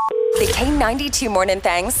 The K92 Morning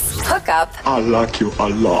Thangs hook up I like you a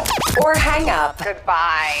lot. or hang up.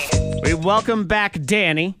 Goodbye. We welcome back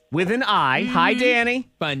Danny with an I. Hi, Danny.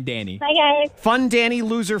 Fun Danny. Hi, guys. Fun Danny,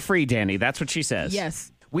 loser-free Danny. That's what she says.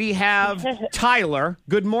 Yes. We have Tyler.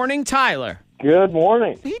 Good morning, Tyler. Good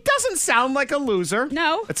morning. He doesn't sound like a loser.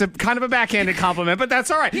 No. It's a kind of a backhanded compliment, but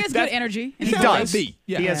that's all right. He has good energy. He does.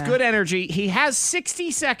 Yeah. He has good energy. He has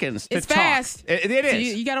 60 seconds to It's talk. fast. It So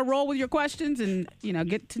is. you got to roll with your questions and,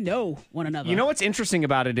 get to know one another. You know what's interesting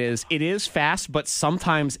about it is fast, but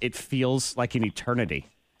sometimes it feels like an eternity.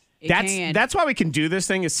 That's why we can do this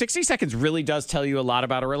thing. Is 60 seconds really does tell you a lot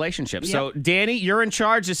about a relationship. Yep. So, Danny, you're in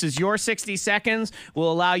charge. This is your 60 seconds.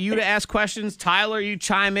 We'll allow you to ask questions. Tyler, you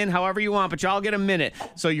chime in however you want, but y'all get a minute.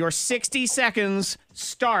 So your 60 seconds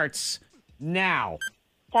starts now.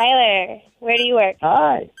 Tyler, where do you work?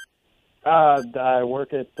 Hi. I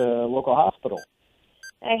work at the local hospital.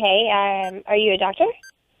 Okay, are you a doctor?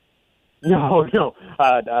 No.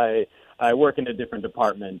 I work in a different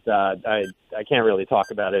department. I can't really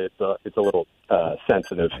talk about it. It's a little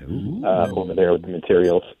sensitive over there with the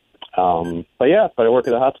materials. But I work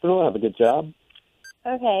at the hospital. I have a good job.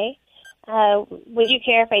 Okay. Would you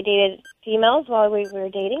care if I dated females while we were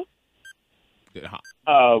dating?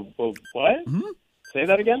 Well, what? Say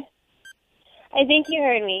that again? I think you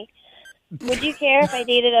heard me. Would you care if I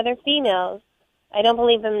dated other females? I don't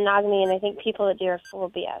believe in monogamy, and I think people that do are full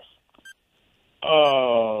of BS.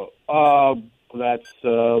 That's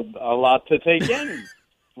a lot to take in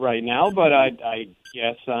right now, but I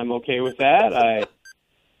guess I'm okay with that.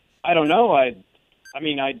 I don't know. I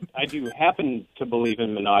do happen to believe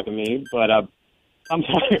in monogamy, but I'm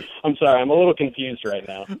sorry. I'm a little confused right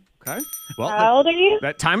now. Okay. Well, how old are you?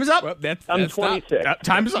 That time is up. Well, I'm 26.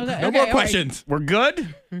 Time is up. Okay, No okay, more all questions. We're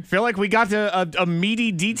good. Feel like we got to a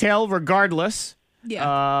meaty detail regardless.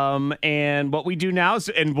 Yeah. And what we do now is,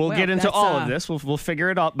 and we'll get into that's, all of this. We'll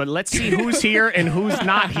figure it out. But let's see who's here and who's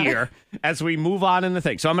not here as we move on in the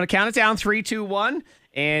thing. So I'm going to count it down 3, 2, 1.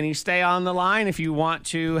 And you stay on the line if you want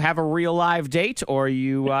to have a real live date, or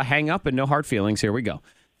you hang up and no hard feelings. Here we go.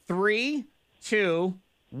 3, 2,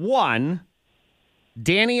 1.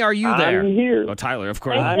 Danny, are you there? I'm here. Oh, Tyler, of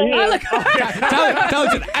course. I'm here. Tyler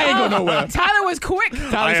said, I ain't going nowhere. Tyler was quick.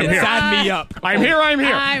 Tyler said, sign me up. I'm here. I'm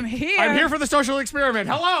here. I'm here for the social experiment.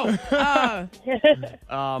 Hello.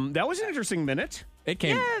 That was an interesting minute. It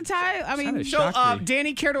came. Yeah, Tyler. I mean, So,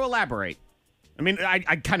 Danny, care to elaborate? I mean, I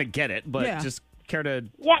kind of get it, but just care to...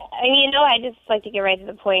 Yeah, I mean, I just like to get right to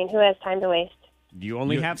the point. Who has time to waste? You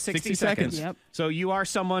only have 60 seconds. Yep. So you are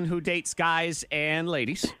someone who dates guys and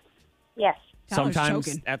ladies. Yes. Tyler's Sometimes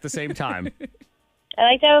choking. at the same time. I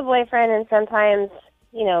like to have a boyfriend and sometimes,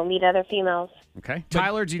 meet other females. Okay.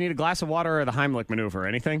 Tyler, do you need a glass of water or the Heimlich maneuver?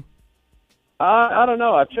 Anything? I don't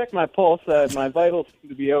know. I've checked my pulse. My vitals seem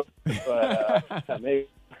to be open, but maybe.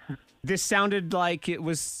 This sounded like it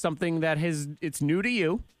was something that it's new to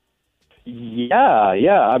you.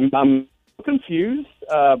 Yeah. I'm confused,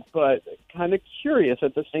 but kind of curious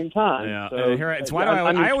at the same time. Yeah. So, It's why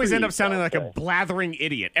I always end up sounding like a blathering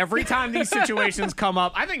idiot every time these situations come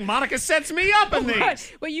up. I think Monica sets me up in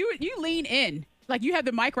these. Well, you lean in. Like, you have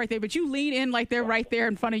the mic right there, but you lean in like they're right there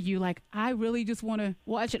in front of you. Like, I really just want to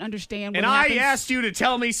watch and understand what And happens. I asked you to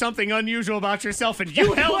tell me something unusual about yourself, and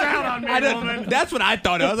you held out on me, woman. That's what I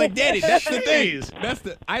thought. I was like, Daddy, that's the thing.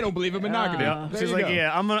 Jeez. I don't believe in monogamy. There She's you like, go.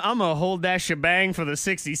 yeah, I'm gonna hold that shebang for the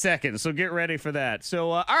 60 seconds, so get ready for that.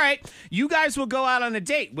 So, all right, you guys will go out on a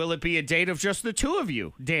date. Will it be a date of just the two of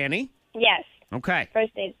you, Danny? Yes. Okay.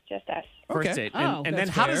 First date's just us. First date. And then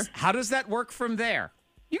that's how does that work from there?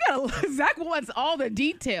 You got to, Zach wants all the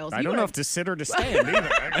details. I don't know if to sit or to stand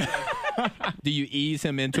either. Do you ease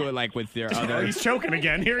him into it like with your Oh, other he's choking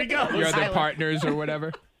again. Here he goes. your other partners or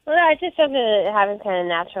whatever? Well, no, it's just something that happens kind of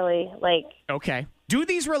naturally. Like, Okay. Do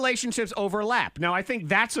these relationships overlap? Now, I think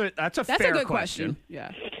that's a That's fair a good question.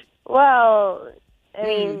 Yeah. well, I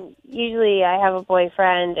mean, usually I have a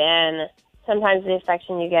boyfriend, and sometimes the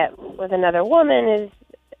affection you get with another woman is,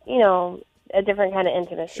 a different kind of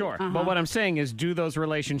intimacy. Sure. But what I'm saying is, do those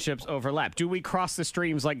relationships overlap? Do we cross the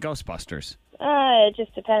streams like Ghostbusters? It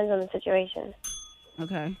just depends on the situation.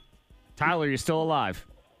 Okay. Tyler, you're still alive.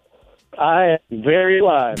 I am very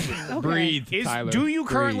alive. Breathe, Tyler. Do you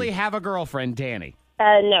currently Breathe. have a girlfriend, Danny?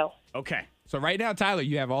 No. Okay. So right now, Tyler,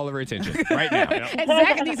 you have all of her attention. Right now. And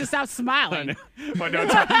Zach needs to stop smiling. But no,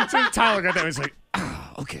 Tyler got that. He's like,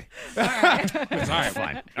 okay. All right,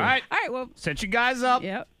 fine. All right. All right, well. Set you guys up.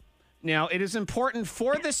 Yep. Now, it is important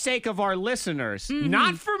for the sake of our listeners,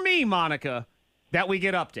 not for me, Monica, that we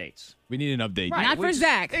get updates. We need an update. Not for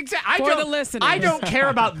Zach. Exactly. For the listeners. I don't care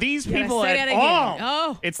about these You gotta people say at that again. all.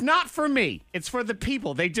 Oh. It's not for me. It's for the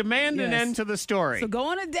people. They demand an Yes. end to the story. So go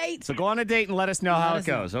on a date. So go on a date and let us know how it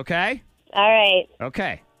goes, okay? All right.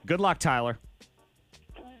 Okay. Good luck, Tyler.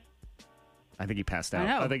 I think he passed out.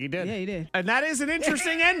 I know. I think he did. Yeah, he did. And that is an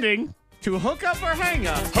interesting ending to Hook Up or Hang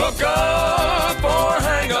Up. Hook up or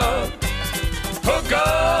hang up. Hook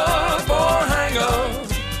up or hang up.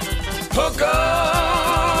 Hook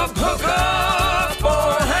up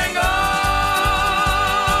or hang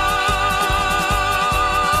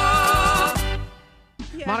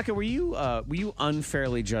up. Monica, were you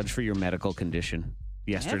unfairly judged for your medical condition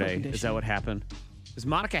yesterday? Medical Is that what happened? Because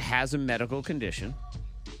Monica has a medical condition.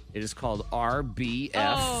 It is called RBF.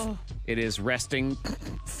 Oh. It is resting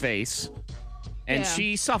face, and Yeah.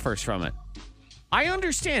 she suffers from it. I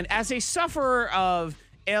understand. As a sufferer of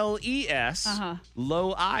LES,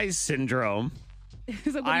 low eyes syndrome,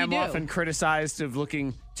 So what do I you am do? often criticized of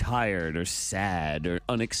looking tired or sad or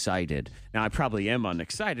unexcited. Now, I probably am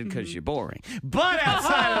unexcited because you're boring. But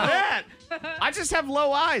outside of that, I just have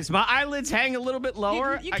low eyes. My eyelids hang a little bit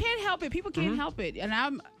lower. You can't help it. People can't help it. And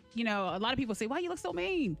I'm, a lot of people say, why you look so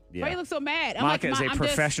mean? Yeah. Why you look so mad? I'm Monica is a I'm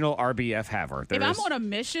professional RBF haver. If I'm on a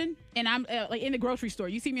mission and I'm like in the grocery store,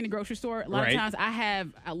 you see me in the grocery store, a lot of times I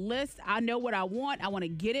have a list. I know what I want to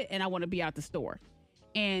get it, and I want to be out the store.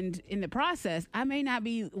 And in the process, I may not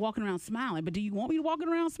be walking around smiling, but do you want me to walking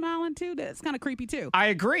around smiling too? That's kind of creepy too. I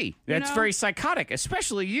agree. That's very psychotic,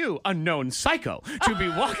 especially you, unknown psycho, to be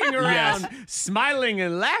walking around smiling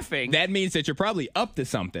and laughing. That means that you're probably up to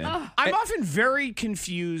something. I'm often very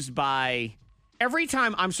confused by every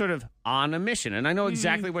time I'm sort of on a mission, and I know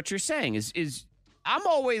exactly what you're saying is I'm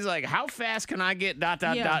always like, how fast can I get ...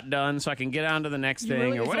 done so I can get on to the next thing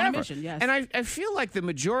really or is on a whatever. mission, yes. And I feel like the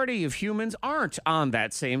majority of humans aren't on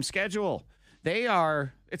that same schedule. They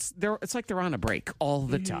are. It's like they're on a break all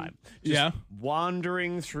the time. Just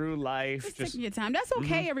wandering through life. Just taking your time. That's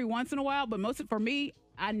okay every once in a while, but for me,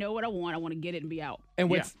 I know what I want. I want to get it and be out.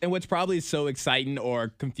 And what's probably so exciting or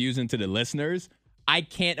confusing to the listeners, I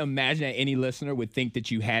can't imagine that any listener would think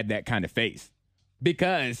that you had that kind of face.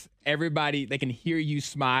 Because everybody, they can hear you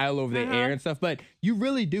smile over the air and stuff, but you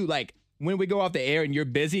really do. Like, when we go off the air and you're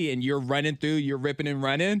busy and you're running through, you're ripping and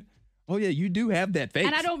running, oh, yeah, you do have that face.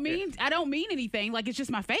 And I don't mean anything. Like, it's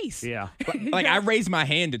just my face. Yeah. Like, I raised my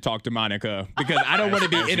hand to talk to Monica because I don't want to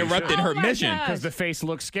be interrupting her mission. Because the face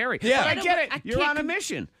looks scary. Yeah. But I get it. You're on a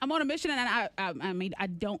mission. I'm on a mission, and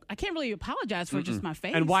I can't really apologize for just my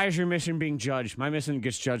face. And why is your mission being judged? My mission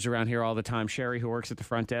gets judged around here all the time. Sherry, who works at the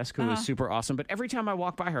front desk, who is super awesome. But every time I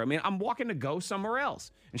walk by her, I'm walking to go somewhere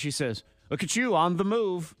else. And she says, look at you on the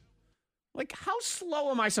move. Like, how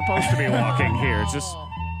slow am I supposed to be walking here? It's just...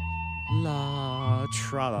 La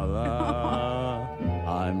tra la la.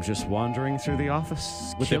 I'm just wandering through the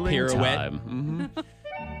office with a pirouette. Time.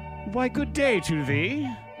 Why, good day to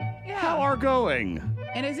thee. How are going?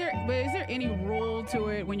 And is there any rule to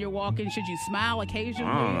it when you're walking? Should you smile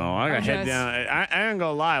occasionally? I don't know. I got Or head just- down. I ain't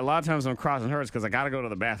gonna lie. A lot of times I'm crossing hers because I got to go to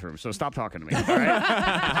the bathroom. So stop talking to me. All right?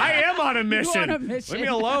 I am on a mission. on a mission. Leave me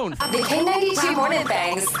alone. The K92 Morning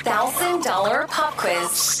Thang's $1,000 pop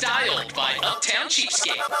quiz. Styled by Uptown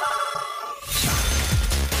Cheapskate.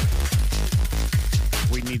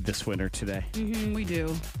 We need this winner today. We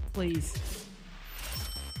do. Please.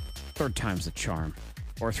 Third time's the charm.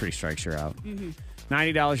 Or 3 strikes, you're out.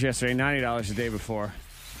 $90 yesterday, $90 the day before.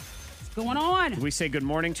 What's going on? We say good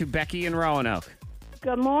morning to Becky in Roanoke.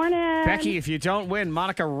 Good morning. Becky, if you don't win,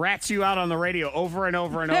 Monica rats you out on the radio over and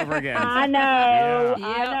over and over again. I know. Yeah.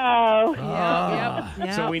 I know.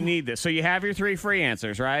 Yep. So we need this. So you have your 3 free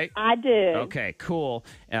answers, right? I do. Okay, cool.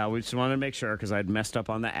 We just wanted to make sure because I'd messed up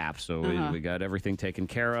on the app. So we got everything taken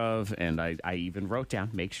care of. And I even wrote down,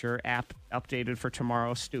 make sure app updated for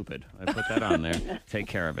tomorrow. Stupid. I put that on there. Take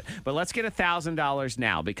care of it. But let's get $1,000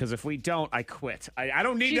 now because if we don't, I quit. I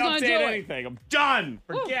don't need She's to gonna do update it. anything. I'm done.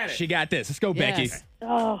 Forget it. She got this. Let's go, Becky.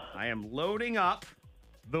 Oh, I am loading up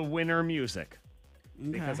the winner music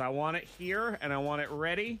because I want it here and I want it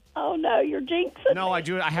ready. oh no, you're jinxing. No, I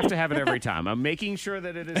do. I have to have it every time. I'm making sure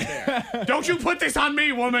that it is there. Don't you put this on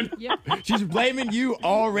me, woman. She's blaming you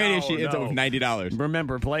already. No, She ends up no. with $90.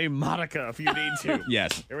 Remember, blame Monica if you need to.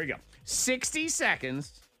 Yes. Here we go. 60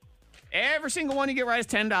 seconds. Every single one you get right is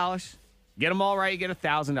 $10. Get them all right, you get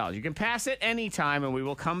 $1,000. You can pass it anytime, and we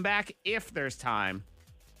will come back if there's time.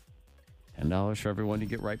 $10 for everyone you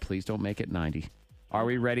get right. Please don't make it 90. Are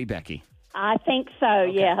we ready, Becky? I think so.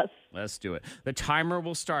 Yes. Let's do it. The timer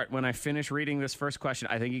will start when I finish reading this first question.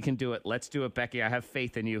 I think you can do it. Let's do it, Becky. I have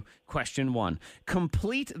faith in you. Question 1.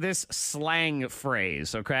 Complete this slang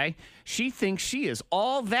phrase, okay? She thinks she is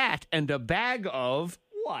all that and a bag of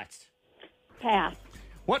what? Pass.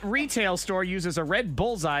 What retail store uses a red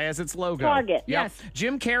bullseye as its logo? Target. Yep. Yes.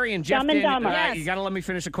 Jim Carrey and Jeff Dumb and Daniels. Dumber. Yes. You got to let me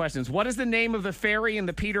finish the questions. What is the name of the fairy in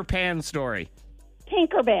the Peter Pan story?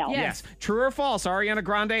 Tinkerbell. Yes. True or false? Ariana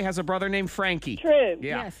Grande has a brother named Frankie. True.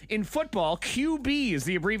 Yeah. Yes. In football, QB is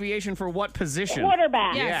the abbreviation for what position?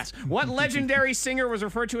 Quarterback. Yes. What legendary singer was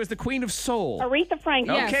referred to as the Queen of Soul? Aretha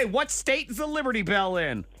Franklin. Okay. What state is the Liberty Bell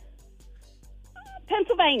in?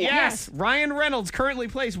 Pennsylvania. Yes. Ryan Reynolds currently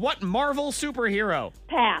plays what Marvel superhero?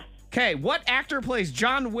 Pass. Okay. What actor plays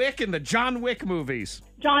John Wick in the John Wick movies?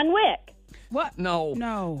 John Wick. What? No.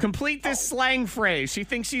 No. Complete this slang phrase. She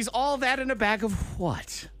thinks she's all that in a bag of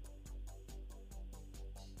what?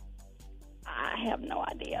 I have no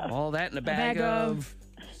idea. All that in a bag of...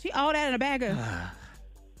 She all that in a bag of.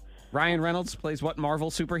 Ryan Reynolds plays what Marvel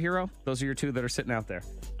superhero? Those are your 2 that are sitting out there.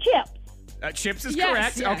 Chips. Chips is Yes,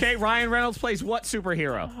 correct. yes. Okay, Ryan Reynolds plays what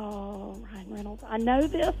superhero? Oh, Ryan Reynolds. I know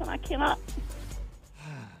this, and I cannot.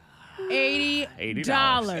 $80.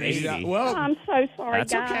 $80. Well, I'm so sorry,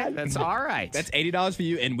 That's guys. okay. That's all right. that's $80 for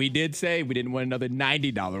you, and we did say we didn't want another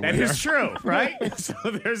 $90 winner. That is true, right? So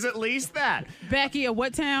there's at least that. Becky of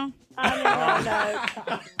what town?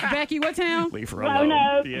 I Becky, what town? Leave her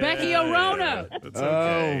Roanoke. alone. Becky of Roanoke. It's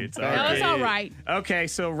okay. It's okay. No, it's all right. Okay,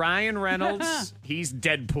 so Ryan Reynolds, he's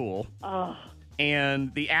Deadpool. Oh.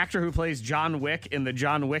 And the actor who plays John Wick in the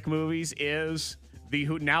John Wick movies is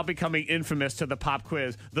who now becoming infamous to the pop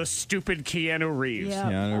quiz, the stupid Keanu Reeves. Yep.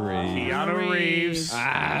 Keanu Reeves,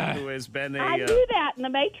 who has been I knew that in the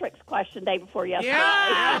Matrix question day before yesterday.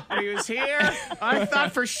 Yeah, he was here. I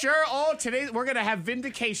thought for sure, today we're going to have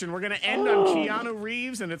vindication. We're going to end on Keanu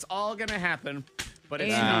Reeves, and it's all going to happen. But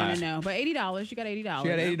it's not. No. But $80. You got $80. She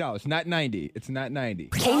got $80, not 90. It's not 90.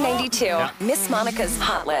 K92, Miss Monica's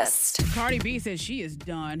Hot List. Cardi B says she is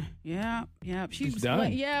done. Yeah. She's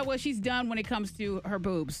done? Yeah, well, she's done when it comes to her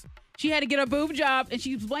boobs. She had to get a boob job, and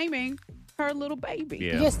she's blaming her little baby.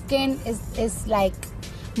 Yeah. Your skin is like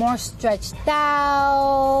more stretched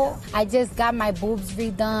out. I just got my boobs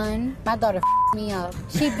redone. My daughter me up.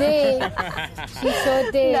 She did. She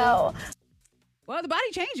sure did. No. Well, the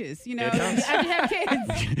body changes, you know. It does. After you have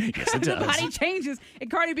kids, Yes, it the does. body changes.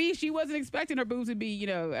 And Cardi B, she wasn't expecting her boobs to be,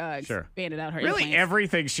 Sure. expanded out her Really, implants.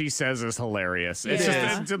 everything she says is hilarious. It's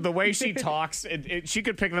just the way she talks. She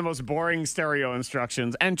could pick the most boring stereo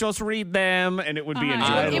instructions and just read them, and it would be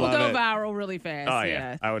enjoyable. It would go it. viral really fast. Oh,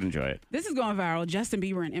 yeah. I would enjoy it. This is going viral. Justin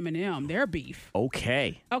Bieber and Eminem, their beef.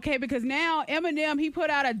 Okay. Okay, because now Eminem, he put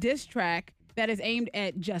out a diss track that is aimed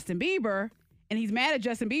at Justin Bieber. And he's mad at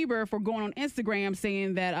Justin Bieber for going on Instagram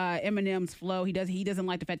saying that Eminem's flow, he doesn't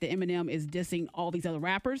like the fact that Eminem is dissing all these other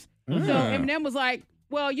rappers. So Eminem was like,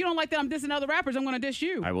 well, you don't like that I'm dissing other rappers, I'm going to diss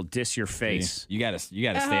you. I will diss your face. You gotta stay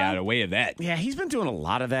out of the way of that. Yeah, he's been doing a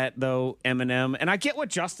lot of that, though, Eminem. And I get what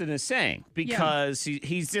Justin is saying because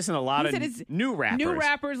he's dissing a lot He said of it's new rappers. New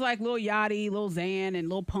rappers like Lil Yachty, Lil Xan, and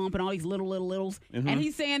Lil Pump, and all these littles. Mm-hmm. And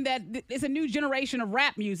he's saying that it's a new generation of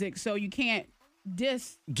rap music, so you can't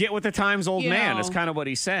diss. Get with the times, old You man, know. is kind of what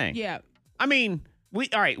he's saying. Yeah. I mean, we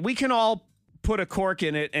can all put a cork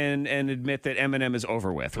in it and admit that Eminem is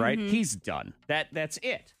over with, right? Mm-hmm. He's done. That's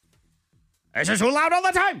it. It's just too loud all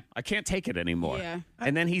the time. I can't take it anymore. Yeah.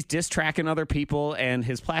 And then he's diss tracking other people, and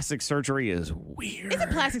his plastic surgery is weird. It's a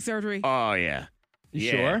plastic surgery. Oh, yeah. You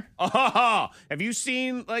Yeah. sure? Oh, have you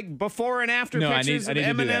seen like before and after No, I pictures need of to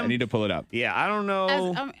Eminem? do that. I need to pull it up. Yeah, I don't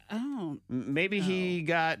know. I don't. Maybe he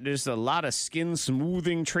got just a lot of skin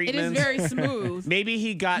smoothing It is treatments. very smooth. Maybe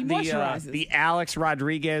he got He the moisturizes. Alex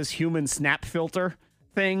Rodriguez human snap filter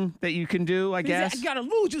thing that you can do, I He's like, guess. you gotta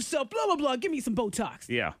lose yourself, blah, blah, blah. Give me some Botox.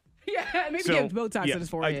 Yeah. Yeah, maybe So, he has Botox yeah, in his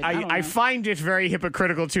forehead. I don't I know. find it very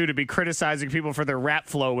hypocritical, too, to be criticizing people for their rap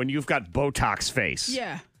flow when you've got Botox face.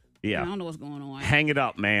 Yeah. Yeah. I don't know what's going on. Hang it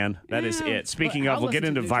up, man. That is Yeah, it. Speaking but of, I'll we'll get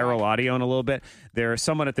listen into to the viral track. audio in a little bit. There's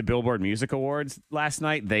someone at the Billboard Music Awards last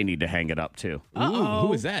night. They need to hang it up, too. Uh-oh.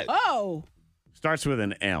 Who is that? Oh. Starts with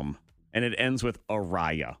an M, and it ends with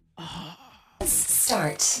Araya.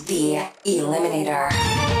 Start the Eliminator.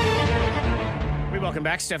 Welcome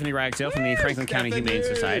back, Stephanie Ragsdale from the Franklin County Humane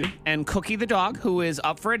Society. And Cookie the dog, who is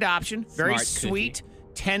up for adoption. Very Smart sweet,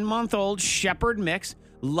 10-month-old shepherd mix.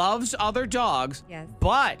 Loves other dogs, Yes.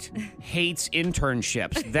 but hates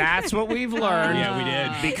internships. That's what we've learned. Yeah, we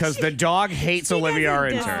did. Because the dog hates Olivia, our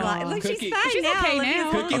intern. Look, Cookie- she's fine She's now. okay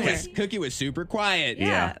Olivia's now. fine. Cookie was super quiet.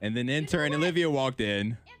 Yeah. And then intern Olivia walked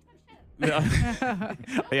in.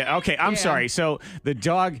 Yeah, okay, I'm Yeah. sorry. So the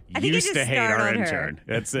dog I think it used to just hate our startled her. intern.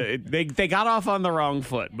 That's they got off on the wrong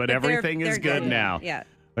foot, but they're- everything is they're good good. now. Yeah.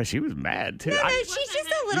 But she was mad, too. No, I- she's just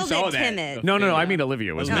a little saw bit that. timid. No, I mean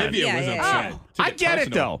Olivia was mad. Olivia was Yeah, upset. yeah. I Took get it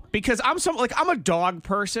personal. though, because I'm a dog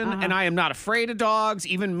person, and I am not afraid of dogs,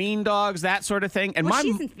 even mean dogs, that sort of thing. And Well, my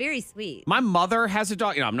she's very sweet. my mother has a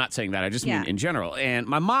dog. I'm not saying that. I just Yeah. mean in general. And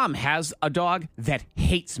my mom has a dog that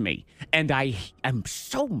hates me, and I am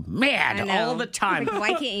so mad I know. all the time. Like, why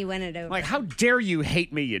can't you win it over? Like, how dare you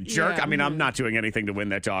hate me, you jerk? Yeah. I mean, I'm not doing anything to win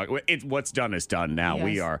that dog. What's done is done now.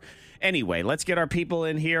 We Yes. are. Anyway, let's get our people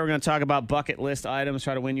in here. We're going to talk about bucket list items,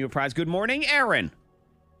 try to win you a prize. Good morning, Aaron.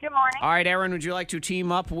 Good morning. All right, Aaron, would you like to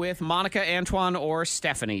team up with Monica, Antoine, or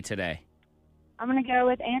Stephanie today? I'm going to go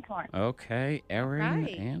with Antoine. Okay, Aaron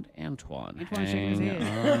Right. and Antoine. Antoine shaking his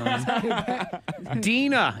Hang on.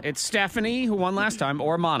 Dina, it's Stephanie, who won last time,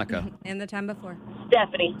 or Monica? And the time before.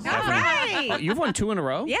 Stephanie. All right. Oh, you've won 2 in a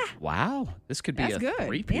row? Yeah. Wow, this could be That's a good.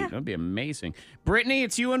 repeat. Yeah. That'd be amazing. Brittany,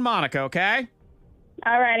 it's you and Monica, okay?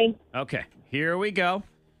 All righty. Okay, here we go.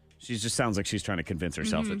 She just sounds like she's trying to convince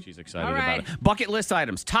herself that she's excited All right. about it. Bucket list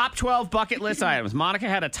items. Top 12 bucket list items. Monica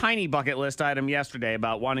had a tiny bucket list item yesterday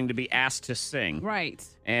about wanting to be asked to sing. Right.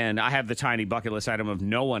 And I have the tiny bucket list item of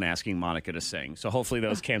no one asking Monica to sing. So hopefully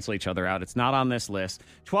those cancel each other out. It's not on this list.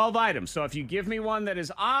 12 items. So if you give me one that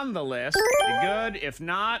is on the list, you're good. If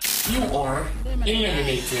not, You are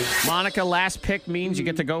eliminated. Monica, last pick means you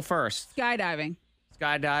get to go first. Skydiving.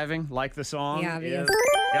 Skydiving, like the song. Yeah, obvious.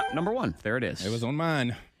 Yeah, number one. There it is. It was on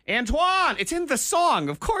mine. Antoine, it's in the song.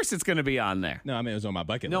 Of course it's going to be on there. No, I mean, it was on my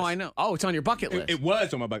bucket list. No, I know. Oh, it's on your bucket list. It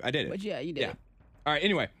was on my bucket. I did it. But yeah, you did. Yeah. All right,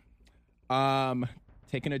 anyway.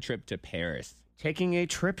 Taking a trip to Paris. Taking a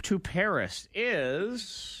trip to Paris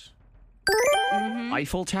is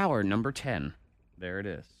Eiffel Tower, number 10. There it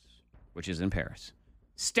is, which is in Paris.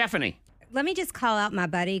 Stephanie. Let me just call out my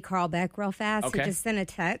buddy Carl Beck real fast, Okay. who just sent a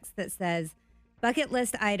text that says, bucket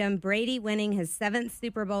list item, Brady winning his 7th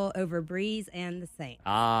Super Bowl over Breeze and the Saints.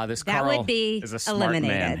 This That Carl would be is a smart man.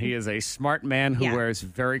 eliminated. He is a smart man who Yeah. wears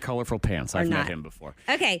very colorful pants. I've met not. him before.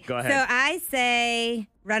 Okay, Go so ahead. I say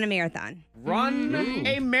run a marathon. Run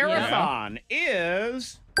a marathon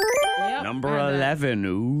is Yep, number heard that. 11.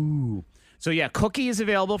 Ooh. So, yeah, Cookie is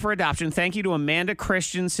available for adoption. Thank you to Amanda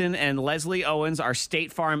Christensen and Leslie Owens, our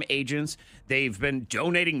State Farm agents. They've been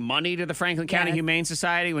donating money to the Franklin County Yes. Humane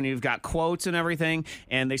Society when you've got quotes and everything.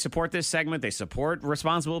 And they support this segment. They support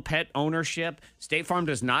responsible pet ownership. State Farm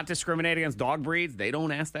does not discriminate against dog breeds. They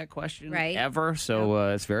don't ask that question Right. ever.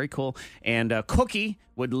 So it's very cool. And Cookie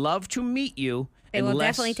would love to meet you. They will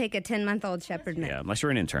unless- definitely take a 10-month-old shepherd mix. Yeah, unless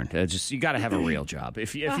you're an intern. You got to have a real job.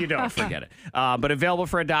 If you don't, forget it. But available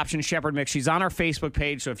for adoption, Shepherd Mix. She's on our Facebook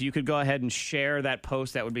page, so if you could go ahead and share that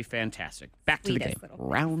post, that would be fantastic. Back to the game. Sweetest little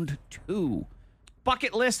Round 2.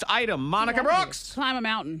 Bucket list item, Monica Brooks. Climb a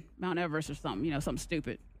mountain, Mount Everest or something. Something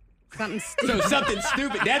stupid. Something So stupid. something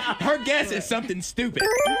stupid. Her guess is something stupid.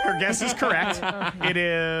 Her guess is correct. It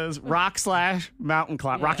is Rocky Mountain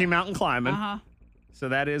climbing. Uh-huh. So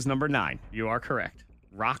that is number 9. You are correct.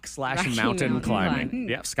 Rocky/mountain Rocky Mountain climbing. climb.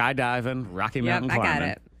 Yep, skydiving, Rocky Yep, Mountain I climbing. got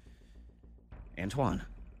it. Antoine.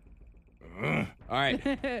 All right.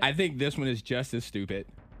 I think this one is just as stupid.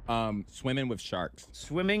 Swimming with sharks.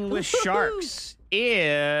 Swimming with sharks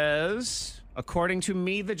is, according to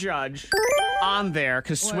me, the judge, on there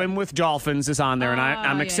because swim with dolphins is on there, and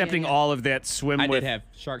I'm yeah, accepting yeah. all of that. Swim I with did have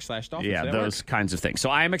shark/dolphins. yeah, That those works. kinds of things. So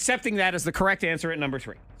I am accepting that as the correct answer at number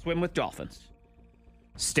 3. Swim with dolphins.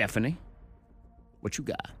 Stephanie, what you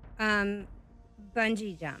got?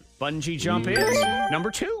 Bungee jump. Bungee jump is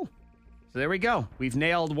number 2. So there we go. We've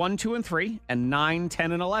nailed 1, 2, and 3, and 9,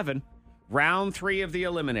 10, and 11. Round 3 of the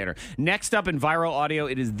Eliminator. Next up in viral audio,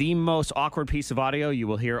 it is the most awkward piece of audio you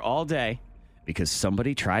will hear all day because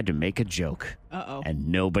somebody tried to make a joke and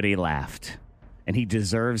nobody laughed. And he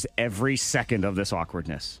deserves every second of this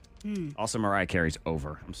awkwardness. Also, Mariah Carey's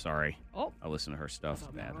over. I'm sorry. Oh. I listen to her stuff.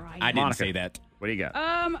 It's bad. Mariah. I didn't Monica, say that. What do you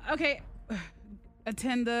got? Okay.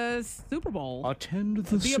 Attend the Super Bowl. Attend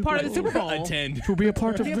the Be a part of the Super Bowl. Attend. To be a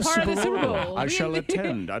part of Be a the part of Super the Super Bowl. Bowl. I shall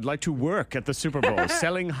attend. I'd like to work at the Super Bowl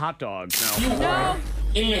selling hot dogs. No. No.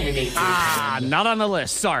 Eliminated. Not on the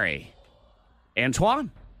list. Sorry.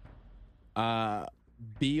 Antoine?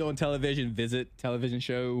 Be on television, visit television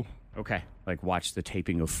show. Okay. Like watch the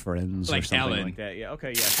taping of Friends or Like something Ellen. like that. Yeah.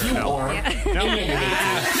 Okay. Yeah. Sure. You No. are eliminated.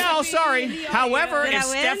 No, sorry. However, Did I if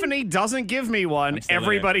win? Stephanie doesn't give me one, I'm still in.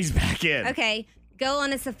 everybody's back in. Okay, go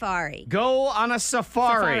on a safari. Go on a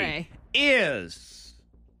safari, Safari. is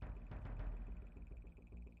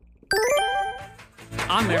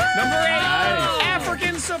on there. Number 8,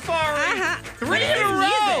 African safari. 3 in a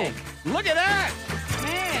row. Look at that.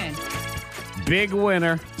 Man. Big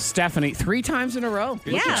winner, Stephanie. 3 times in a row.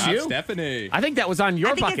 Good Look at job, you. Stephanie. I think that was on your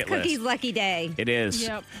I think bucket it's Cookie's list. lucky day. It is.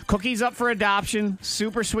 Yep. Cookie's up for adoption.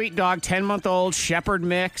 Super sweet dog, 10-month-old shepherd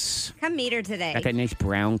mix. Come meet her today. Got that nice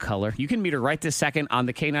brown color. You can meet her right this second on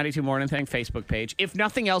the K92 Morning Thing Facebook page. If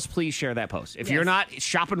nothing else, please share that post. If you're not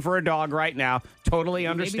shopping for a dog right now, totally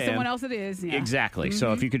understand. Maybe someone else it is. Yeah. Exactly.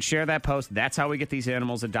 So if you could share that post, that's how we get these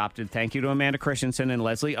animals adopted. Thank you to Amanda Christensen and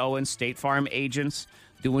Leslie Owens, State Farm agents,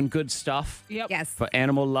 doing good stuff Yep. Yes. for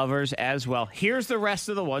animal lovers as well. Here's the rest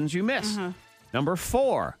of the ones you missed. Number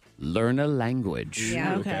 4, learn a language.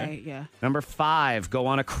 Yeah. Okay. Yeah. Number 5, go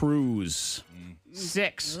on a cruise.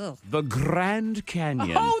 6, the Grand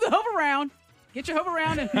Canyon. Oh, the hover round. Get your hover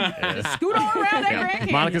round and scoot on around that Grand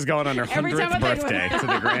Canyon. Monica's going on her Every time 100th I think of birthday it. to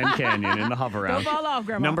the Grand Canyon in the hover round. Don't fall off,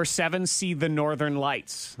 Grandma. Number 7, see the northern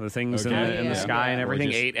lights, the things in Okay. the sky and everything.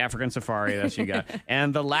 Gorgeous. 8, African safari. That's you got.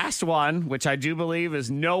 And the last one, which I do believe is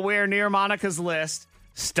nowhere near Monica's list,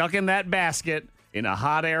 stuck in that basket in a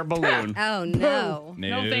hot air balloon. Oh, no.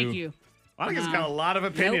 No, thank you. Monica's got a lot of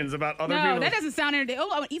opinions about other people. No, that doesn't sound anything. Oh,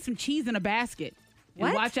 I would eat some cheese in a basket. And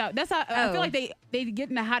What? watch out. That's how I feel like they get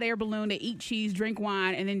in a hot air balloon, they eat cheese, drink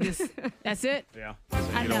wine, and then just that's it. Yeah.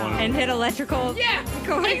 I know. And hit electrical. Yeah,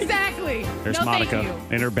 exactly. There's no, Monica thank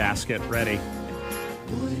you. in her basket, ready.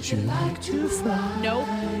 Would you like to fly? Nope.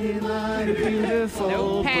 Beautiful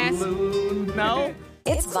Nope. Pass. balloon. No.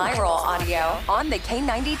 It's viral audio on the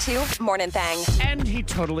K92 Morning Thang. And he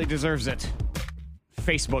totally deserves it.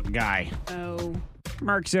 Facebook guy. Oh.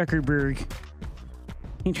 Mark Zuckerberg.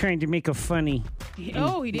 He tried to make a funny.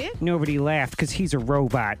 Oh, he did? Nobody laughed because he's a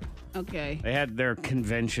robot. Okay. They had their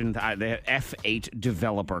convention, they had F8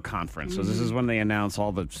 developer conference. So this is when they announce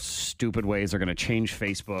all the stupid ways they're going to change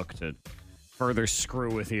Facebook to further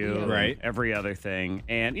screw with you. Yeah. Right. And every other thing.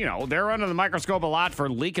 And, you know, they're under the microscope a lot for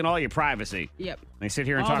leaking all your privacy. Yep. They sit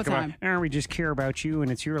here and All talk the about, time. oh, we just care about you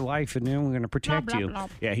and it's your life and then we're going to protect Blah, blah, you. blah.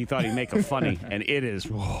 Yeah, he thought he'd make a funny. And it is,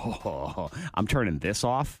 I'm turning this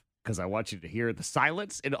off because I want you to hear the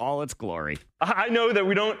silence in all its glory. I know that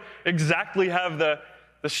we don't exactly have the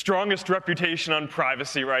strongest reputation on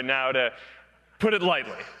privacy right now, to put it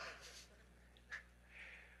lightly.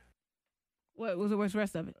 What was the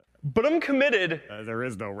rest of it? But I'm committed there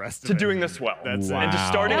is no rest to doing this well. That's it. and to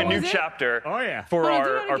starting That a new was it? chapter Oh, yeah. for Oh, do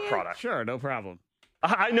our that again? product. Sure, no problem.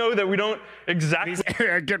 I know that we don't exactly...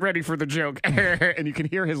 Get ready for the joke. And you can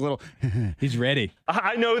hear his little... He's ready.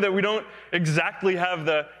 I know that we don't exactly have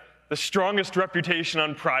the strongest reputation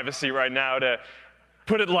on privacy right now, to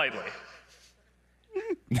put it lightly.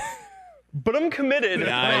 But I'm committed.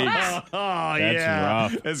 Nice. Oh, That's yeah.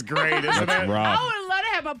 rough. That's great, isn't That's it? rough. I would love to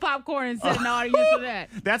have my popcorn and sit in the audience for that.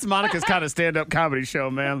 That's Monica's kind of stand-up comedy show,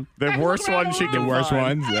 man. The worst one she can The worst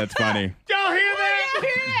find. ones? That's funny. Y'all hear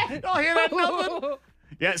that? Y'all hear that? Nothing?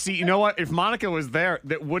 Yeah, see, you know what? If Monica was there,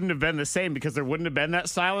 that wouldn't have been the same because there wouldn't have been that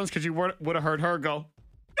silence because you would have heard her go.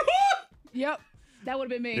 Yep. That would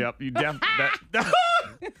have been me. Yep, you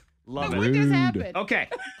Love What it. just happened? Okay.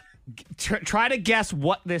 Try to guess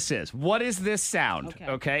what this is. What is this sound?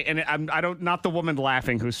 Okay. And I don't, not the woman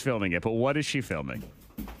laughing who's filming it, but what is she filming?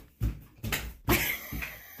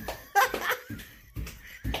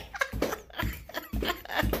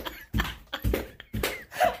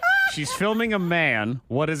 She's filming a man.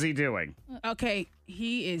 What is he doing? Okay,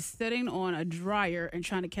 he is sitting on a dryer and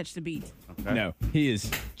trying to catch the beat. Okay. No, he is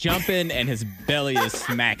jumping and his belly is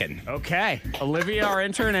smacking. Okay. Olivia, our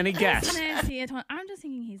intern, any guess? I'm just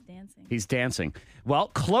thinking he's dancing. He's dancing. Well,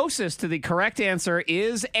 closest to the correct answer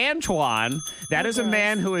is Antoine. That is a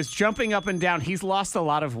man who is jumping up and down. He's lost a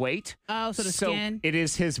lot of weight. Oh, so the skin. It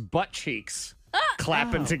is his butt cheeks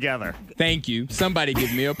clapping together. Thank you. Somebody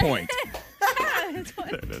give me a point.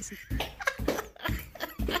 There it is.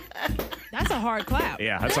 That's a hard clap.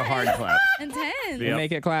 Yeah, that's a hard clap. Intense. Yep.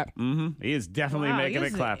 Make it clap. Mm-hmm. He is definitely Wow, making he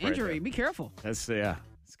it has clap an right injury. there. Be careful. That's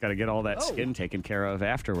It's got to get all that skin taken care of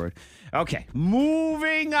afterward. Okay,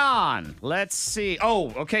 moving on. Let's see.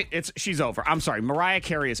 Oh, okay. She's over. I'm sorry. Mariah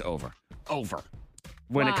Carey is over. Over.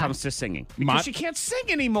 When it Why? comes to singing. Because she can't sing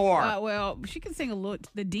anymore. Well, she can sing a little,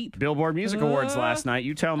 the deep. Billboard Music Awards last night.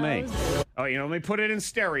 You tell me. Oh, let me put it in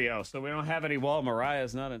stereo so we don't have any. Well,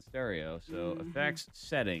 Mariah's not in stereo. So effects,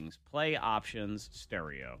 settings, play options,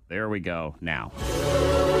 stereo. There we go now.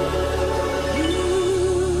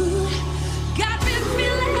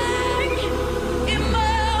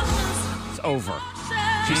 It's over.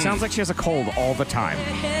 She sounds like she has a cold all the time.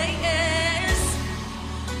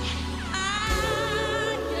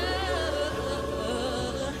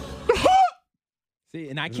 See,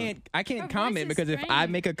 and I can't comment because if I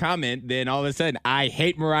make a comment, then all of a sudden I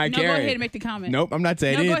hate Mariah No, Carey. go ahead and make the comment. Nope, I'm not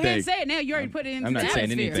saying no, anything. go ahead and say it now. You already put it in. I'm not saying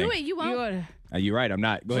anything. Do it. You won't. You're right. I'm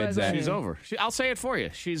not. Go ahead, Zach. She's over. I'll say it for you.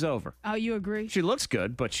 She's over. Oh, you agree? She looks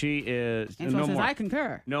good, but she is Antoine no says, more. I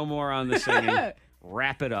concur. No more on the singing.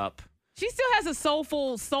 Wrap it up. She still has a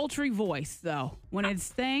soulful, sultry voice, though. When it's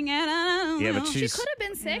singing, Yeah, but She she's could have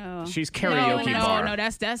been sick. she's karaoke bar. No,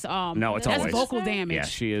 that's No, it's that's always vocal damage. Yeah,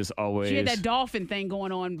 she is always. She had that dolphin thing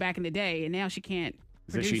going on back in the day, and now she can't.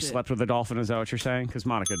 Is that she slept with a dolphin? Is that what you're saying? Because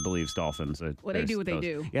Monica believes dolphins. Well, they do what they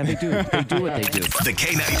do. Yeah, they do. They do what they do. The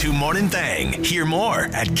K92 Morning Thang. Hear more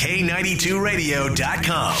at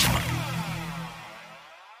K92Radio.com.